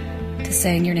forward to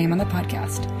saying your name on the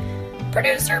podcast.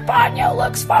 Producer Ponyo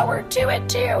looks forward to it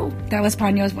too. That was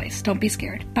Ponyo's voice. Don't be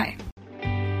scared. Bye.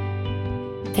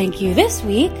 Thank you this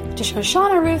week to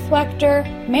Shoshana Ruth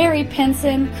Wechter, Mary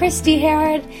Pinson, Christy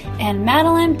Harrod, and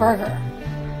Madeline Berger.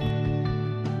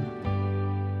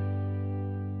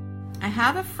 I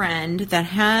have a friend that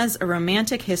has a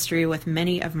romantic history with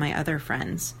many of my other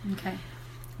friends. Okay.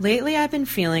 Lately, I've been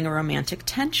feeling a romantic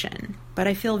tension, but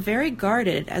I feel very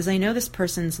guarded as I know this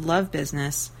person's love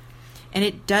business, and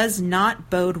it does not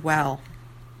bode well.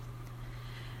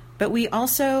 But we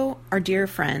also are dear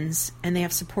friends, and they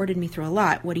have supported me through a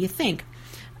lot. What do you think?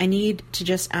 I need to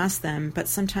just ask them, but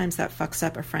sometimes that fucks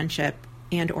up a friendship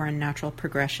and or unnatural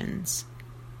progressions.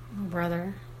 Oh,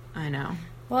 brother. I know.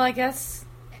 Well, I guess,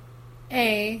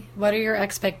 A, what are your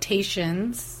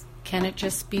expectations? Can it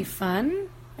just be fun?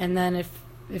 And then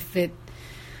if it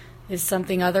is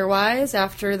something otherwise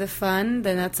after the fun,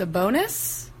 then that's a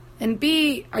bonus. And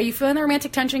B, are you feeling the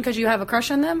romantic tension because you have a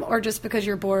crush on them, or just because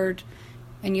you're bored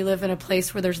and you live in a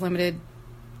place where there's limited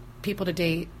people to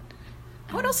date?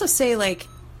 I would also say, like,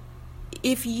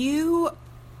 if you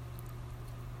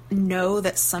know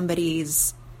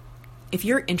that if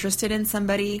you're interested in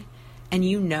somebody and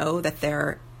you know that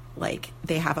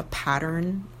they have a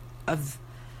pattern of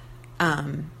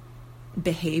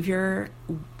behavior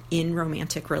in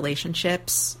romantic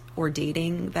relationships or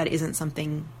dating that isn't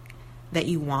something that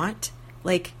you want,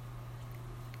 like,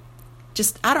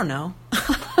 just, I don't know.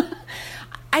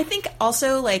 I think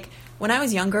also, like, when I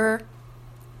was younger,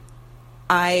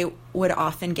 I would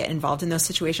often get involved in those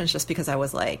situations just because I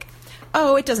was like,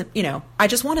 oh, it doesn't, I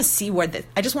just want to see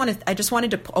I just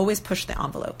wanted to always push the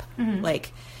envelope. Mm-hmm.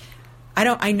 Like,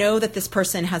 I know that this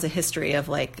person has a history of,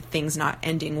 like, things not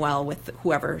ending well with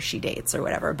whoever she dates or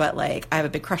whatever, but, like, I have a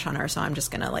big crush on her, so I'm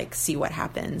just going to, like, see what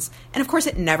happens. And, of course,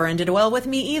 it never ended well with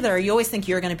me either. You always think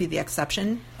you're going to be the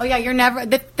exception. Oh, yeah, you're never...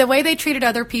 The way they treated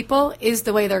other people is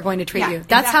the way they're going to treat you.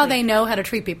 That's exactly how they know how to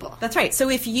treat people. That's right. So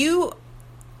if you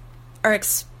are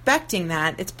expecting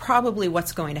that, it's probably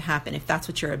what's going to happen if that's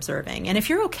what you're observing. And if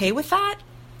you're okay with that,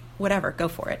 whatever, go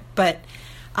for it. But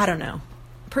I don't know.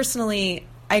 Personally,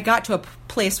 I got to a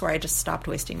place where I just stopped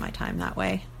wasting my time that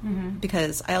way,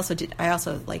 because I also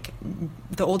like,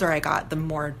 the older I got, the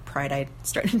more pride I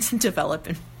started to develop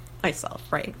in myself,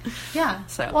 right? Yeah.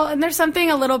 So, well, and there's something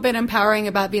a little bit empowering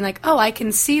about being like, oh, I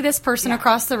can see this person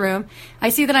across the room. I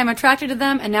see that I'm attracted to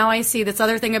them, and now I see this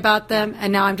other thing about them,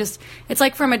 and now I'm just, it's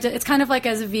like it's kind of like,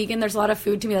 as a vegan, there's a lot of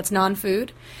food to me that's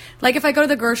non-food. Like, if I go to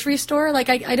the grocery store, like,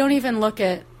 I don't even look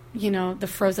at, the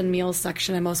frozen meals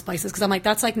section in most places, because I'm like,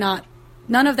 that's like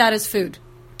none of that is food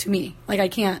to me. Like, I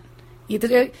can't eat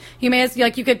it. You may,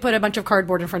 like, you could put a bunch of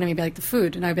cardboard in front of me and be like, the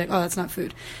food, and I'd be like, oh, that's not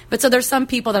food. But so there's some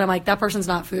people that I'm like, that person's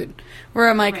not food. Where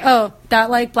I'm like, oh, that,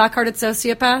 like, black-hearted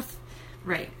sociopath,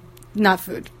 right, not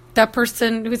food. That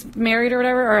person who's married or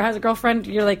whatever, or has a girlfriend,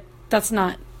 you're like, that's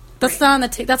not not on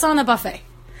the that's on the buffet.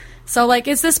 So, like,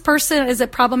 is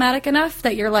it problematic enough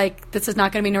that you're like, this is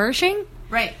not going to be nourishing?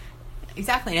 Right,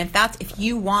 exactly. And if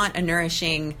you want a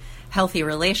nourishing, healthy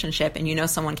relationship, and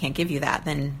someone can't give you that,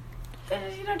 then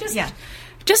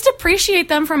just appreciate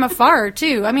them from afar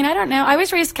too. I mean, I don't know. I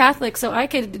was raised Catholic, so I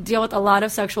could deal with a lot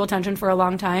of sexual tension for a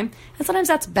long time, and sometimes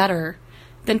that's better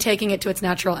than taking it to its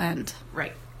natural end.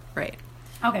 Right.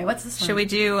 Okay, what's this one? Should we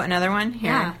do another one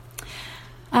here?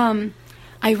 Yeah.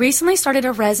 I recently started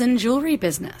a resin jewelry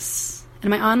business, and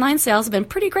my online sales have been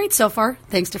pretty great so far,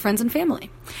 thanks to friends and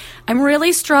family. I'm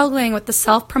really struggling with the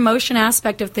self-promotion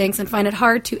aspect of things and find it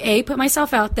hard to A, put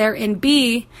myself out there, and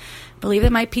B, believe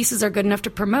that my pieces are good enough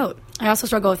to promote. I also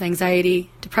struggle with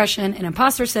anxiety, depression, and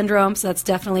imposter syndrome, so that's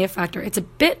definitely a factor. It's a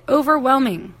bit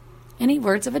overwhelming. Any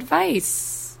words of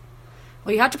advice?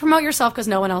 Well, you have to promote yourself because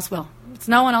no one else will. It's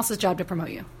no one else's job to promote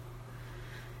you.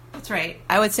 That's right.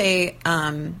 I would say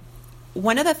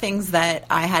one of the things that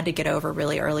I had to get over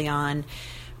really early on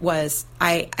was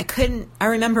I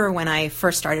remember when I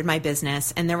first started my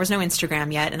business, and there was no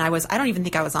Instagram yet, and I don't even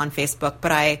think I was on Facebook,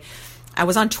 but I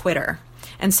was on Twitter.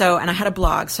 And I had a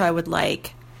blog, so I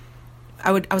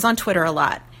was on Twitter a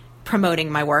lot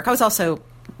promoting my work. I was also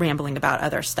rambling about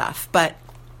other stuff, but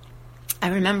I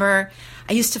remember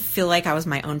I used to feel like I was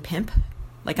my own pimp.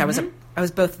 Like I was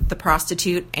both the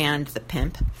prostitute and the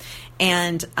pimp.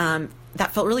 And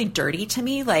that felt really dirty to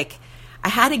me. Like, I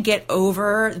had to get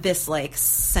over this, like,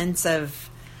 sense of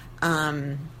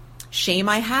shame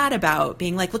I had about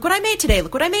being like, look what I made today,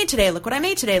 look what I made today, look what I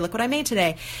made today, look what I made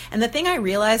today. And the thing I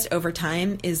realized over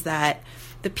time is that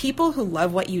the people who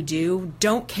love what you do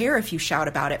don't care if you shout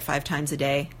about it 5 times a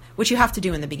day, which you have to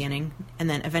do in the beginning, and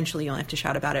then eventually you'll have to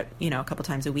shout about it, a couple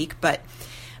times a week. But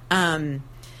and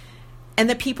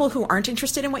the people who aren't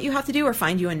interested in what you have to do or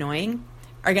find you annoying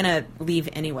are going to leave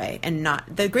anyway. And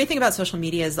the great thing about social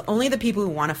media is only the people who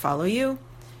want to follow you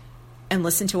and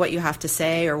listen to what you have to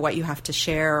say or what you have to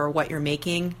share or what you're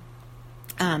making,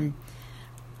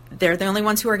 they're the only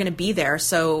ones who are going to be there.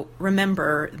 So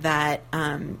remember that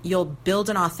you'll build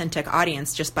an authentic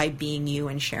audience just by being you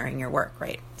and sharing your work,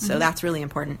 right? So that's really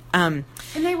important. And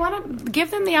they want to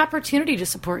give them the opportunity to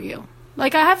support you.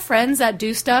 Like, I have friends that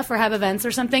do stuff or have events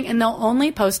or something, and they'll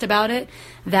only post about it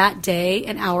that day,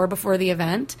 an hour before the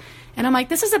event. And I'm like,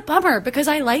 this is a bummer because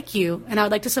I like you and I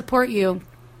would like to support you.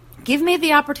 Give me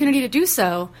the opportunity to do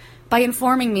so by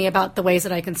informing me about the ways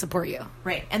that I can support you.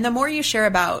 Right. And the more you share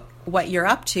about what you're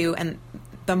up to, and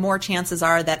the more chances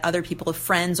are that other people,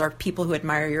 friends or people who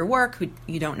admire your work, who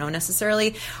you don't know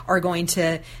necessarily, are going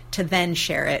to then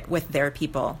share it with their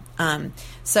people.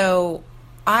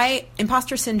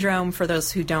 Imposter syndrome, for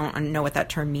those who don't know what that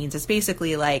term means, is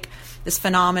basically like this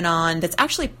phenomenon that's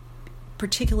actually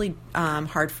particularly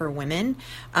hard for women,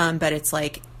 but it's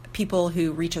like people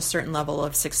who reach a certain level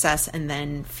of success and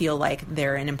then feel like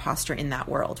they're an imposter in that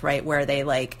world, right? Where they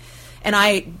and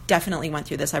I definitely went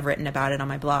through this. I've written about it on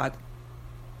my blog,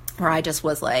 where I just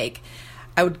was like,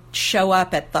 I would show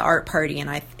up at the art party and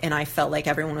I felt like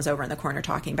everyone was over in the corner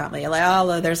talking about me. Like,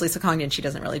 oh, there's Lisa Congdon. She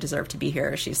doesn't really deserve to be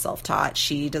here. She's self-taught.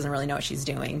 She doesn't really know what she's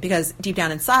doing. Because deep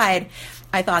down inside,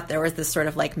 I thought there was this sort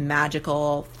of like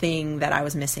magical thing that I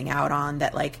was missing out on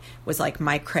that like was like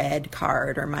my cred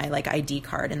card or my like ID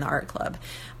card in the art club.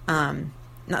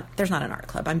 There's not an art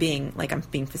club. I'm being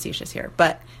facetious here,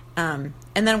 but and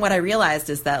then what I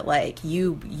realized is that like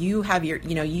you have your,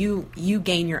 you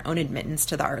gain your own admittance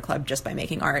to the art club just by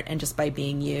making art and just by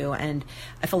being you. And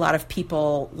if a lot of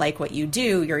people like what you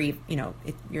do,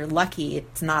 you're lucky.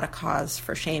 It's not a cause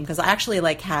for shame, because I actually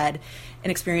like had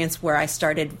an experience where I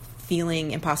started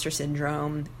feeling imposter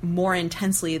syndrome more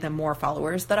intensely the more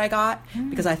followers that I got,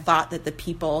 because I thought that the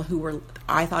people who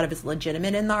I thought of as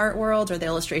legitimate in the art world or the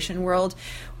illustration world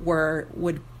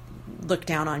would look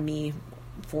down on me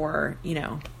for, you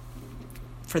know,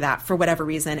 for whatever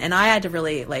reason. And I had to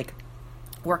really like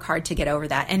work hard to get over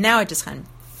that. And now it just kind of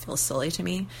feels silly to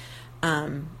me.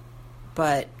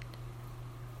 But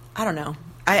I don't know.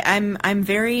 I'm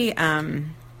very, I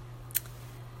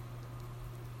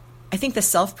think the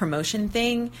self-promotion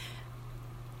thing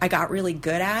I got really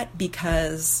good at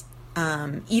because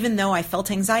even though I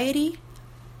felt anxiety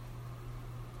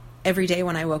every day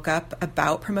when I woke up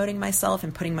about promoting myself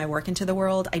and putting my work into the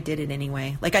world, I did it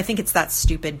anyway. Like, I think it's that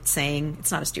stupid saying.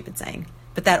 It's not a stupid saying,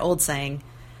 but that old saying,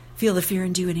 feel the fear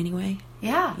and do it anyway.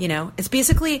 Yeah. You know, it's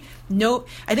basically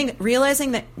I think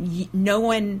realizing that no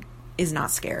one is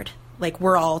not scared. Like,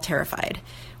 we're all terrified.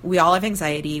 We all have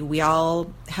anxiety. We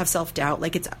all have self-doubt.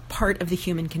 Like, it's part of the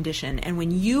human condition. And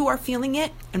when you are feeling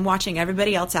it and watching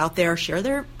everybody else out there share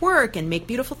their work and make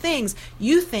beautiful things,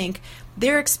 you think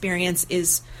their experience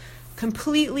is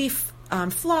completely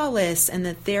flawless and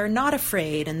that they're not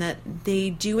afraid and that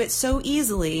they do it so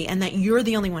easily and that you're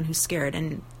the only one who's scared.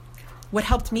 And what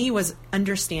helped me was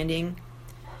understanding,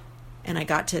 and I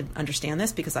got to understand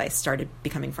this because I started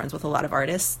becoming friends with a lot of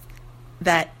artists,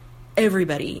 that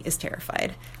everybody is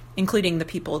terrified, including the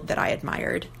people that I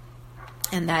admired,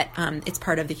 and that it's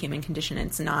part of the human condition. And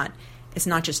it's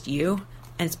not just you,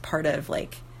 and it's part of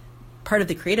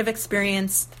the creative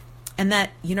experience, and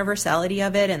that universality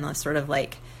of it, and the sort of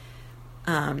like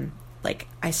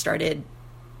I started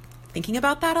thinking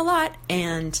about that a lot,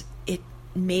 and it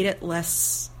made it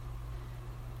less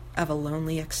of a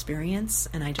lonely experience.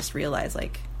 And I just realized,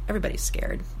 like, everybody's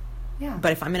scared. Yeah.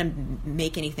 But if I'm going to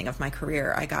make anything of my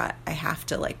career, I have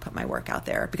to like put my work out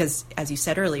there because, as you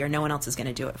said earlier, no one else is going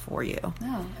to do it for you.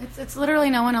 No, it's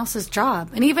literally no one else's job.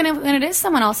 And even when it is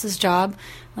someone else's job,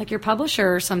 like your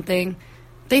publisher or something,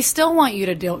 they still want you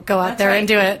to go out there and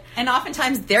do it. And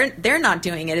oftentimes they're not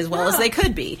doing it as well as they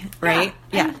could be, right?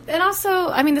 Yeah. And also,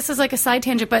 I mean, this is like a side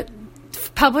tangent, but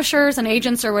publishers and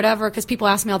agents or whatever, because people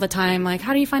ask me all the time, like,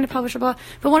 how do you find a publisher? But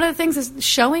one of the things is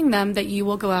showing them that you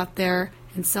will go out there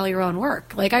and sell your own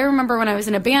work. Like, I remember when I was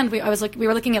in a band, we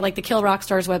were looking at like the Kill Rock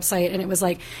Stars website, and it was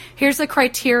like, here's the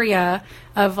criteria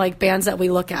of like bands that we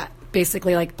look at,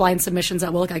 basically like blind submissions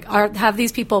that we'll look at. Have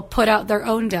these people put out their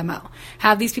own demo?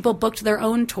 Have these people booked their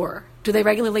own tour? Do they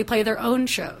regularly play their own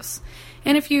shows?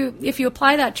 And if you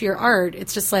apply that to your art,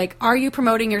 it's just like, are you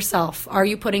promoting yourself? Are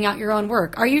you putting out your own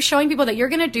work? Are you showing people that you're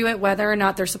going to do it whether or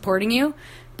not they're supporting you,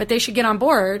 but they should get on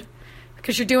board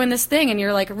because you're doing this thing and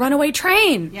you're like a runaway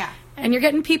train. Yeah. And you're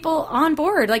getting people on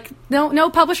board. Like,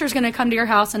 no publisher's going to come to your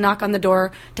house and knock on the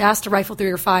door to ask to rifle through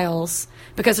your files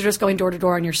because they're just going door to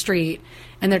door on your street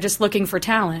and they're just looking for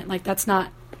talent. Like, that's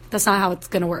not how it's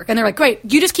going to work. And they're like, great,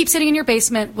 you just keep sitting in your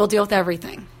basement. We'll deal with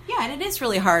everything. Yeah, and it is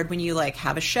really hard when you like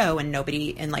have a show and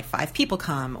nobody and like 5 people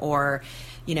come, or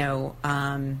you know,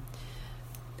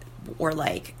 or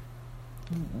like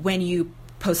when you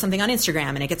post something on Instagram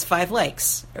and it gets 5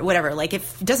 likes or whatever. Like, it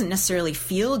doesn't necessarily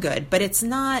feel good, but it's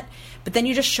not. But then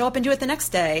you just show up and do it the next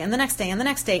day and the next day and the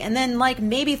next day, and then like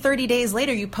maybe 30 days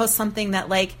later you post something that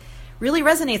like really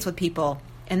resonates with people,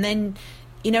 and then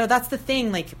you know, that's the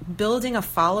thing. Like, building a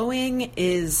following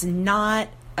is not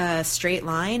a straight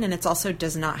line, and it's also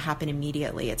does not happen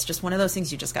immediately. It's just one of those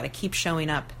things you just got to keep showing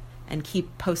up and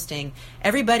keep posting.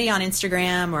 Everybody on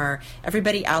Instagram or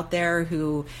everybody out there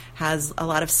who has a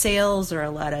lot of sales or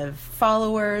a lot of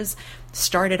followers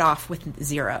started off with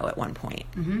 0 at one point.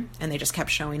 Mm-hmm. And they just kept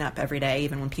showing up every day,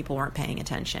 even when people weren't paying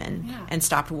attention, and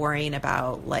stopped worrying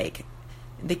about, like,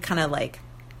 they kind of like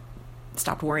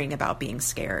stopped worrying about being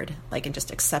scared, like, and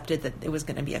just accepted that it was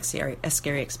going to be a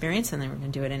scary experience, and they were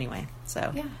going to do it anyway.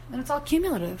 So yeah, and it's all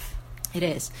cumulative. It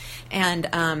is, and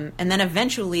then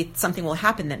eventually something will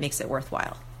happen that makes it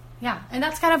worthwhile. Yeah, and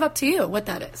that's kind of up to you what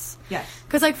that is. Yes.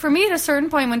 Because, like, for me, at a certain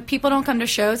point, when people don't come to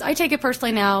shows, I take it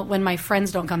personally now when my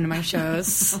friends don't come to my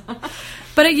shows.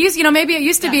 But it used, maybe it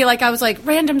used to be like I was like,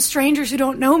 random strangers who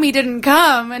don't know me didn't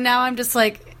come, and now I'm just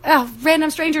like, oh,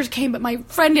 random strangers came, but my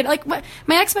friend didn't. Like,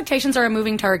 my expectations are a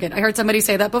moving target. I heard somebody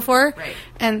say that before. Right.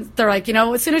 And they're like,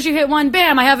 as soon as you hit one,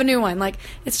 bam, I have a new one. Like,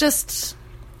 it's just...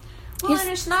 Well,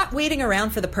 and it's not waiting around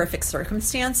for the perfect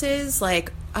circumstances.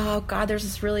 Like, oh, God, there's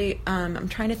this really... I'm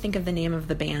trying to think of the name of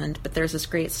the band, but there's this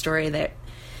great story that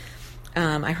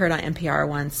I heard on NPR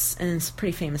once, and it's a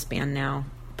pretty famous band now.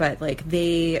 But, like,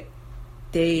 they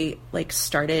like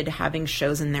started having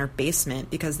shows in their basement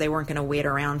because they weren't going to wait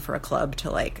around for a club to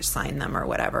like sign them or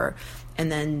whatever. And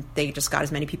then they just got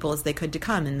as many people as they could to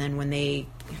come. And then when they,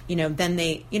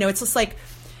 it's just like,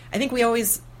 I think we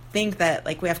always think that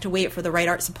like we have to wait for the right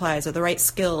art supplies or the right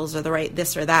skills or the right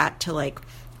this or that to like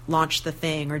launch the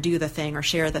thing or do the thing or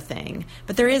share the thing.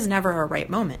 But there is never a right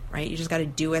moment, right? You just got to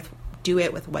do do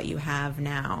it with what you have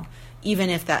now, even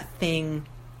if that thing.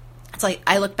 It's like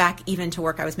I look back even to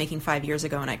work I was making 5 years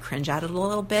ago and I cringe at it a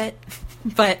little bit,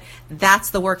 but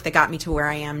that's the work that got me to where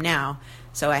I am now.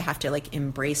 So I have to like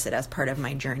embrace it as part of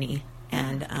my journey.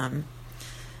 And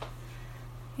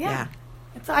yeah.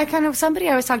 Somebody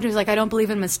I was talking to was like, I don't believe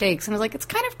in mistakes. And I was like, it's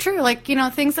kind of true. Like,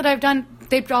 things that I've done,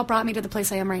 they've all brought me to the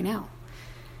place I am right now.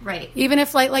 Right. Even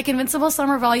if like Invincible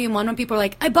Summer Volume 1, when people are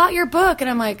like, I bought your book. And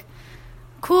I'm like,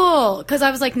 cool. Because I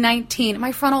was like 19.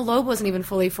 My frontal lobe wasn't even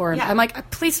fully formed. Yeah. I'm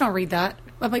like, please don't read that.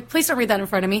 I'm like, please don't read that in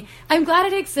front of me. I'm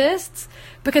glad it exists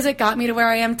because it got me to where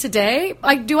I am today.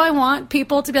 Like, do I want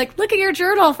people to be like, look at your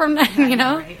journal from,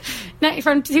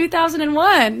 from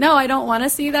 2001? No, I don't want to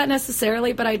see that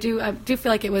necessarily, but I do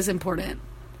feel like it was important.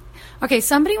 Okay,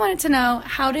 somebody wanted to know,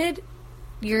 how did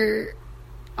your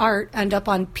art end up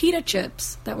on pita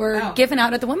chips that were given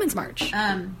out at the Women's March?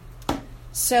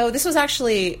 So this was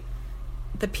actually,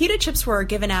 the pita chips were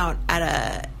given out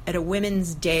at a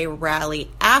Women's Day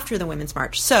rally after the Women's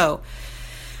March. So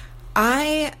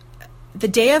the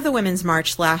day of the Women's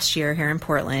March last year here in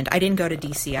Portland, I didn't go to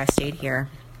DC, I stayed here.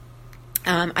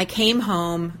 I came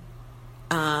home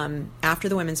after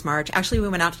the Women's March. Actually, we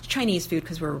went out to Chinese food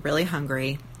because we were really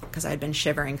hungry because I had been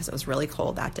shivering because it was really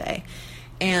cold that day.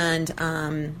 And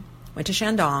went to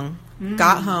Shandong,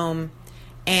 got home,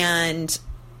 and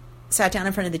sat down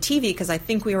in front of the TV because I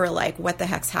think we were like, what the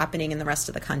heck's happening in the rest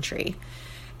of the country?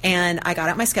 And I got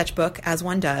out my sketchbook, as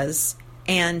one does,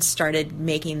 and started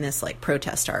making this like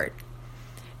protest art.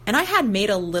 And I had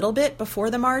made a little bit before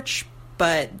the march,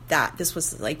 but this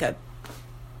was like a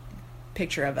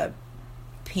picture of a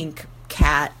pink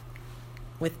cat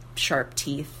with sharp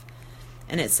teeth.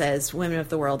 And it says, "Women of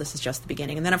the world, this is just the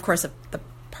beginning." And then, of course, the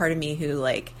part of me who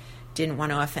like didn't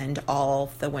want to offend all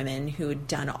the women who had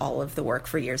done all of the work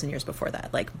for years and years before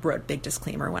that, like wrote big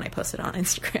disclaimer when I posted on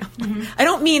Instagram. Mm-hmm. I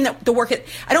don't mean that the work.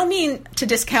 I don't mean to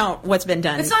discount what's been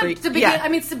done. It's not the beginning. Yeah. I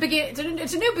mean, it's the beginning.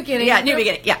 It's a new beginning. Yeah, new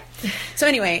beginning. Yeah. So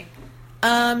anyway,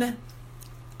 I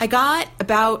got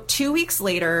about 2 weeks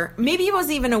later, maybe it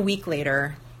wasn't even a week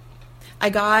later,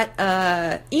 I got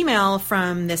an email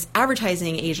from this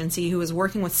advertising agency who was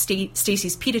working with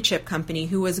Stacy's Pita Chip Company,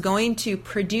 who was going to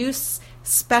produce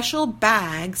special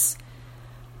bags.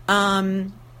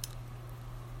 Here,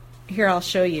 I'll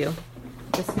show you.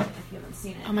 Just if you haven't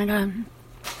seen it. Oh my god.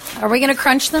 Are we going to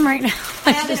crunch them right now?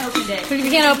 I haven't opened it. We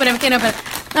can't open it.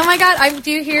 Oh my god.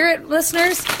 Do you hear it,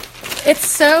 listeners? It's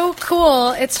so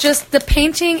cool. It's just the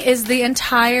painting is the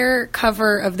entire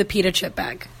cover of the pita chip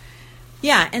bag.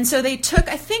 Yeah, and so they took,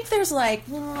 I think there's like,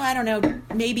 I don't know,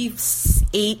 maybe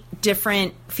 8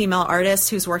 different female artists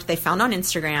whose work they found on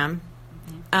Instagram.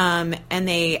 And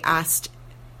they asked,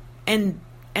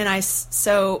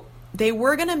 so they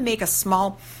were going to make a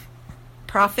small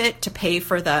profit to pay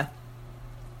for the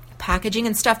packaging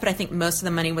and stuff, but I think most of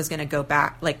the money was going to go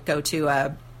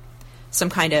to some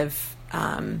kind of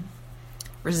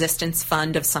resistance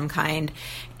fund of some kind.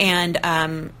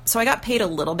 And so I got paid a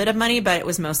little bit of money, but it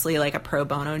was mostly like a pro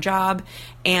bono job.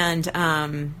 And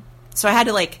so I had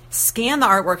to like scan the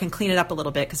artwork and clean it up a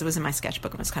little bit because it was in my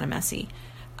sketchbook and it was kind of messy.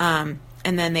 And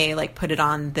then they like put it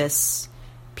on this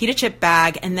pita chip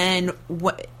bag, and then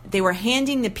they were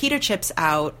handing the pita chips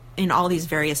out in all these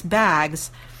various bags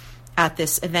at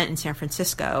this event in San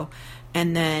Francisco.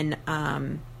 And then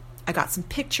I got some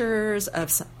pictures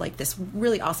of like this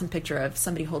really awesome picture of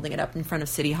somebody holding it up in front of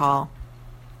City Hall,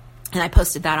 and I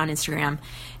posted that on Instagram.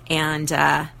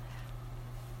 And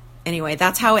anyway,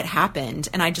 that's how it happened.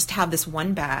 And I just have this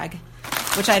one bag,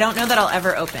 which I don't know that I'll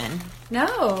ever open.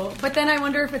 No, but then I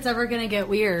wonder if it's ever going to get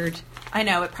weird. I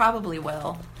know, it probably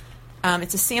will.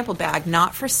 It's a sample bag,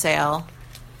 not for sale.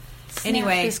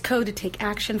 Anyway, this code to take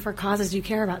action for causes you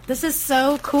care about. This is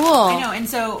so cool. I know, and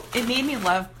so it made me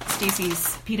love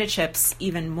Stacy's pita chips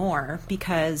even more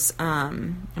because,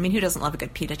 who doesn't love a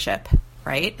good pita chip,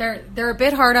 right? They're a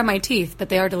bit hard on my teeth, but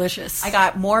they are delicious. I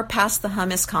got more past the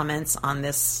hummus comments on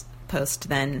this post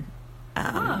than,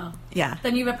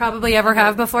 than you would probably ever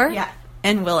have before. Yeah,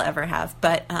 and will ever have,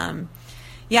 but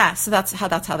so that's how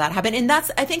that happened, and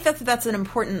I think that's an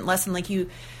important lesson. Like you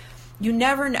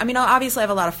never. I mean, obviously, I have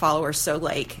a lot of followers, so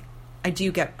like, I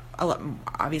do get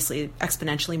obviously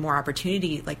exponentially more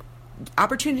opportunity. Like,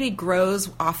 opportunity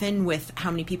grows often with how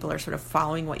many people are sort of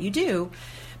following what you do,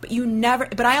 but you never.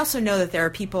 But I also know that there are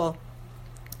people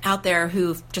out there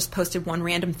who've just posted one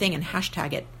random thing and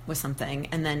hashtag it with something,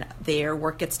 and then their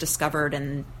work gets discovered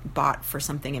and bought for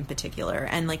something in particular.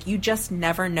 And like, you just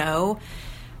never know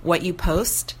what you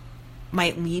post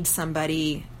might lead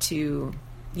somebody to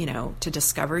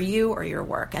discover you or your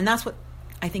work. And that's what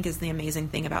I think is the amazing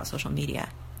thing about social media,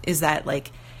 is that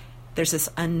like there's this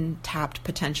untapped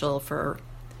potential for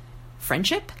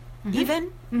friendship,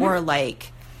 even, or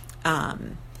like, I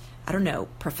don't know,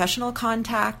 professional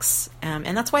contacts.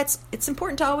 And that's why it's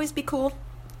important to always be cool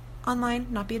online,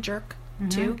 not be a jerk,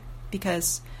 too,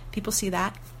 because people see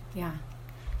that. Yeah,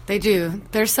 they do.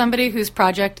 There's somebody whose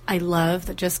project I love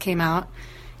that just came out,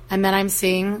 and then I'm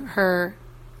seeing her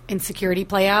insecurity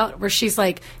play out where she's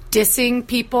like dissing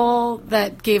people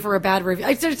that gave her a bad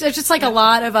review. There's just like a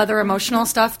lot of other emotional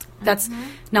stuff that's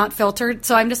not filtered.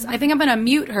 So I think I'm going to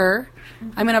mute her.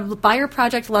 I'm going to buy her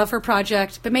project, love her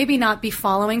project, but maybe not be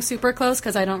following super close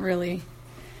because I don't really,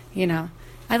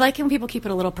 I like it when people keep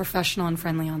it a little professional and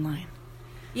friendly online.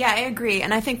 Yeah, I agree.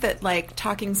 And I think that like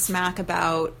talking smack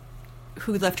about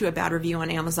who left you a bad review on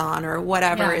Amazon or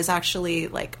whatever is actually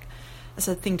like, it's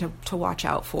a thing to watch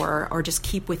out for, or just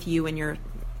keep with you and your,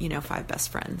 5 best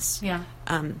friends. Yeah.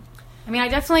 I mean, I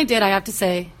definitely did. I have to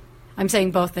say, I'm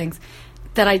saying both things.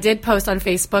 That I did post on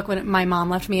Facebook when my mom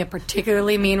left me a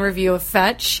particularly mean review of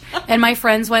Fetch, and my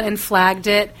friends went and flagged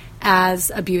it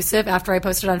as abusive after I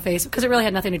posted on Facebook because it really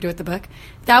had nothing to do with the book.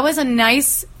 That was a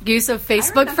nice use of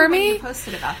Facebook for me. You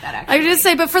posted about that, actually. I just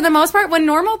say, but for the most part, when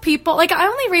normal people, like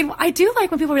I do like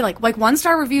when people read like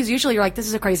 1-star reviews. Usually, you're like, this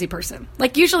is a crazy person.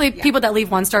 Like usually, people that leave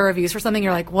 1-star reviews for something,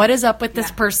 you're like, what is up with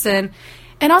this person?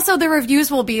 And also, the reviews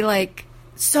will be like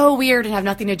so weird and have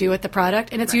nothing to do with the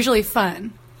product, and it's usually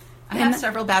fun. I have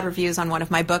several bad reviews on one of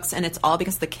my books, and it's all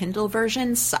because the Kindle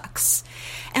version sucks.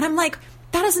 And I'm like,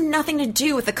 that has nothing to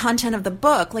do with the content of the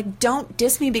book. Like, don't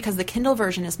diss me because the Kindle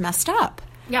version is messed up.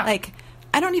 Yeah. Like,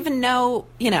 I don't even know,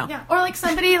 Yeah. Or like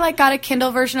somebody like got a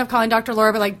Kindle version of Calling Dr.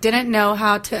 Laura, but like didn't know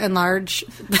how to enlarge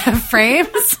the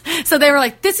frames. So they were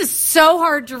like, this is so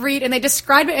hard to read. And they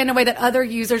described it in a way that other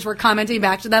users were commenting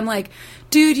back to them like,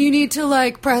 dude, you need to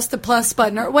like press the plus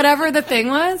button or whatever the thing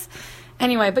was.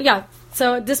 Anyway, but yeah.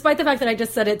 So despite the fact that I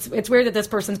just said it's weird that this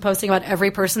person's posting about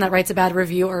every person that writes a bad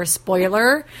review or a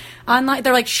spoiler online.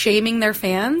 They're like shaming their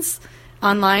fans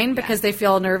online because they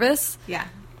feel nervous. Yeah.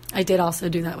 I did also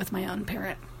do that with my own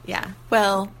parent. Yeah.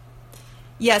 Well,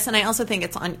 yes, and I also think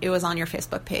it was on your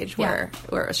Facebook page where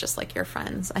it was just like your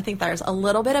friends. I think there's a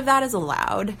little bit of that is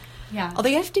allowed. Yeah. Although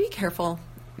you have to be careful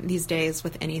these days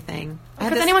with anything.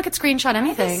 Because anyone could screenshot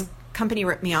anything. This company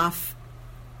ripped me off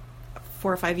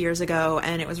 4 or 5 years ago,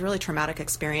 and it was a really traumatic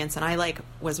experience, and I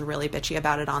was really bitchy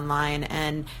about it online,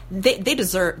 and they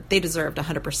deserved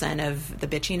 100% of the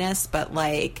bitchiness, but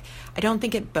I don't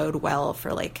think it bode well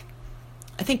for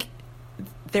I think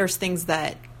there's things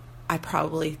that I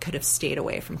probably could have stayed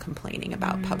away from complaining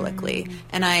about publicly,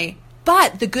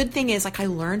 but the good thing is I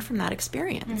learned from that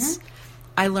experience.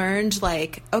 I learned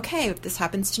okay, if this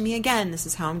happens to me again, this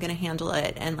is how I'm going to handle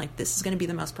it, and this is going to be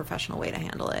the most professional way to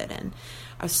handle it. And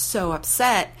I was so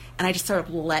upset, and I just sort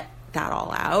of let that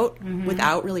all out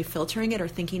without really filtering it or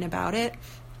thinking about it.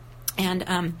 And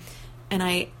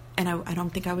I don't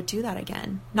think I would do that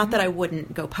again. Not that I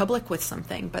wouldn't go public with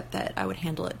something, but that I would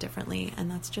handle it differently. And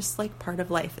that's just part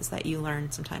of life, is that you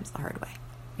learn sometimes the hard way.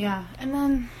 Yeah, and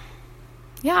then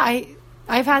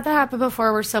I've had that happen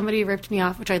before where somebody ripped me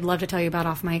off, which I'd love to tell you about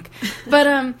off mic.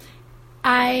 But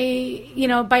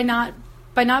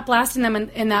by not blasting them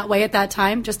in that way at that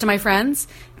time, just to my friends,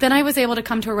 then I was able to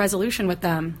come to a resolution with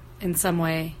them in some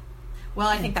way. Well,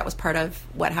 I think that was part of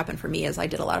what happened for me, is I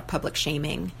did a lot of public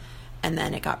shaming, and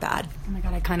then it got bad. Oh my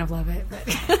God, I kind of love it. But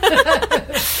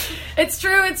It's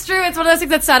true. It's one of those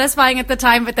things that's satisfying at the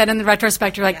was but then in the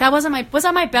retrospect, you're like, was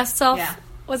that my best self? Yeah.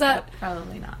 Was that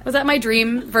probably not? Was that my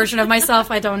dream version of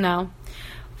myself? I don't know.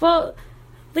 Well,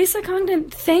 Lisa Congdon,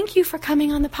 thank you for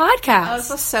coming on the podcast. Oh, this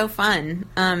was so fun.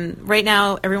 Right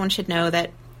now, everyone should know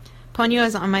that Ponyo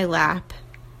is on my lap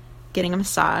getting a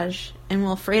massage, and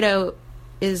Wilfredo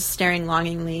is staring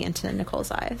longingly into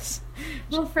Nicole's eyes.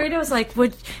 Wilfredo's like,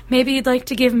 maybe you'd like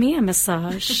to give me a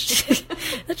massage?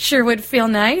 That sure would feel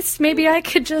nice. Maybe I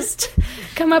could just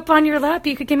come up on your lap.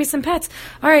 You could give me some pets.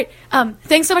 All right.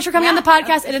 Thanks so much for coming on the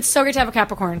podcast, and it's so great to have a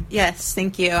Capricorn. Yes,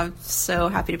 thank you. I'm so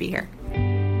happy to be here.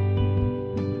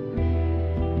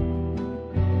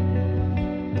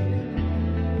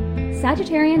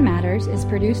 Sagittarian Matters is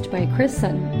produced by Chris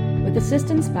Sutton, with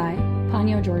assistance by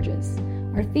Ponyo Georges.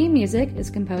 Our theme music is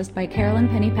composed by Carolyn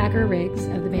Pennypacker Riggs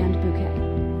of the band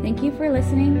Bouquet. Thank you for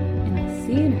listening, and I'll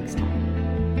see you next time.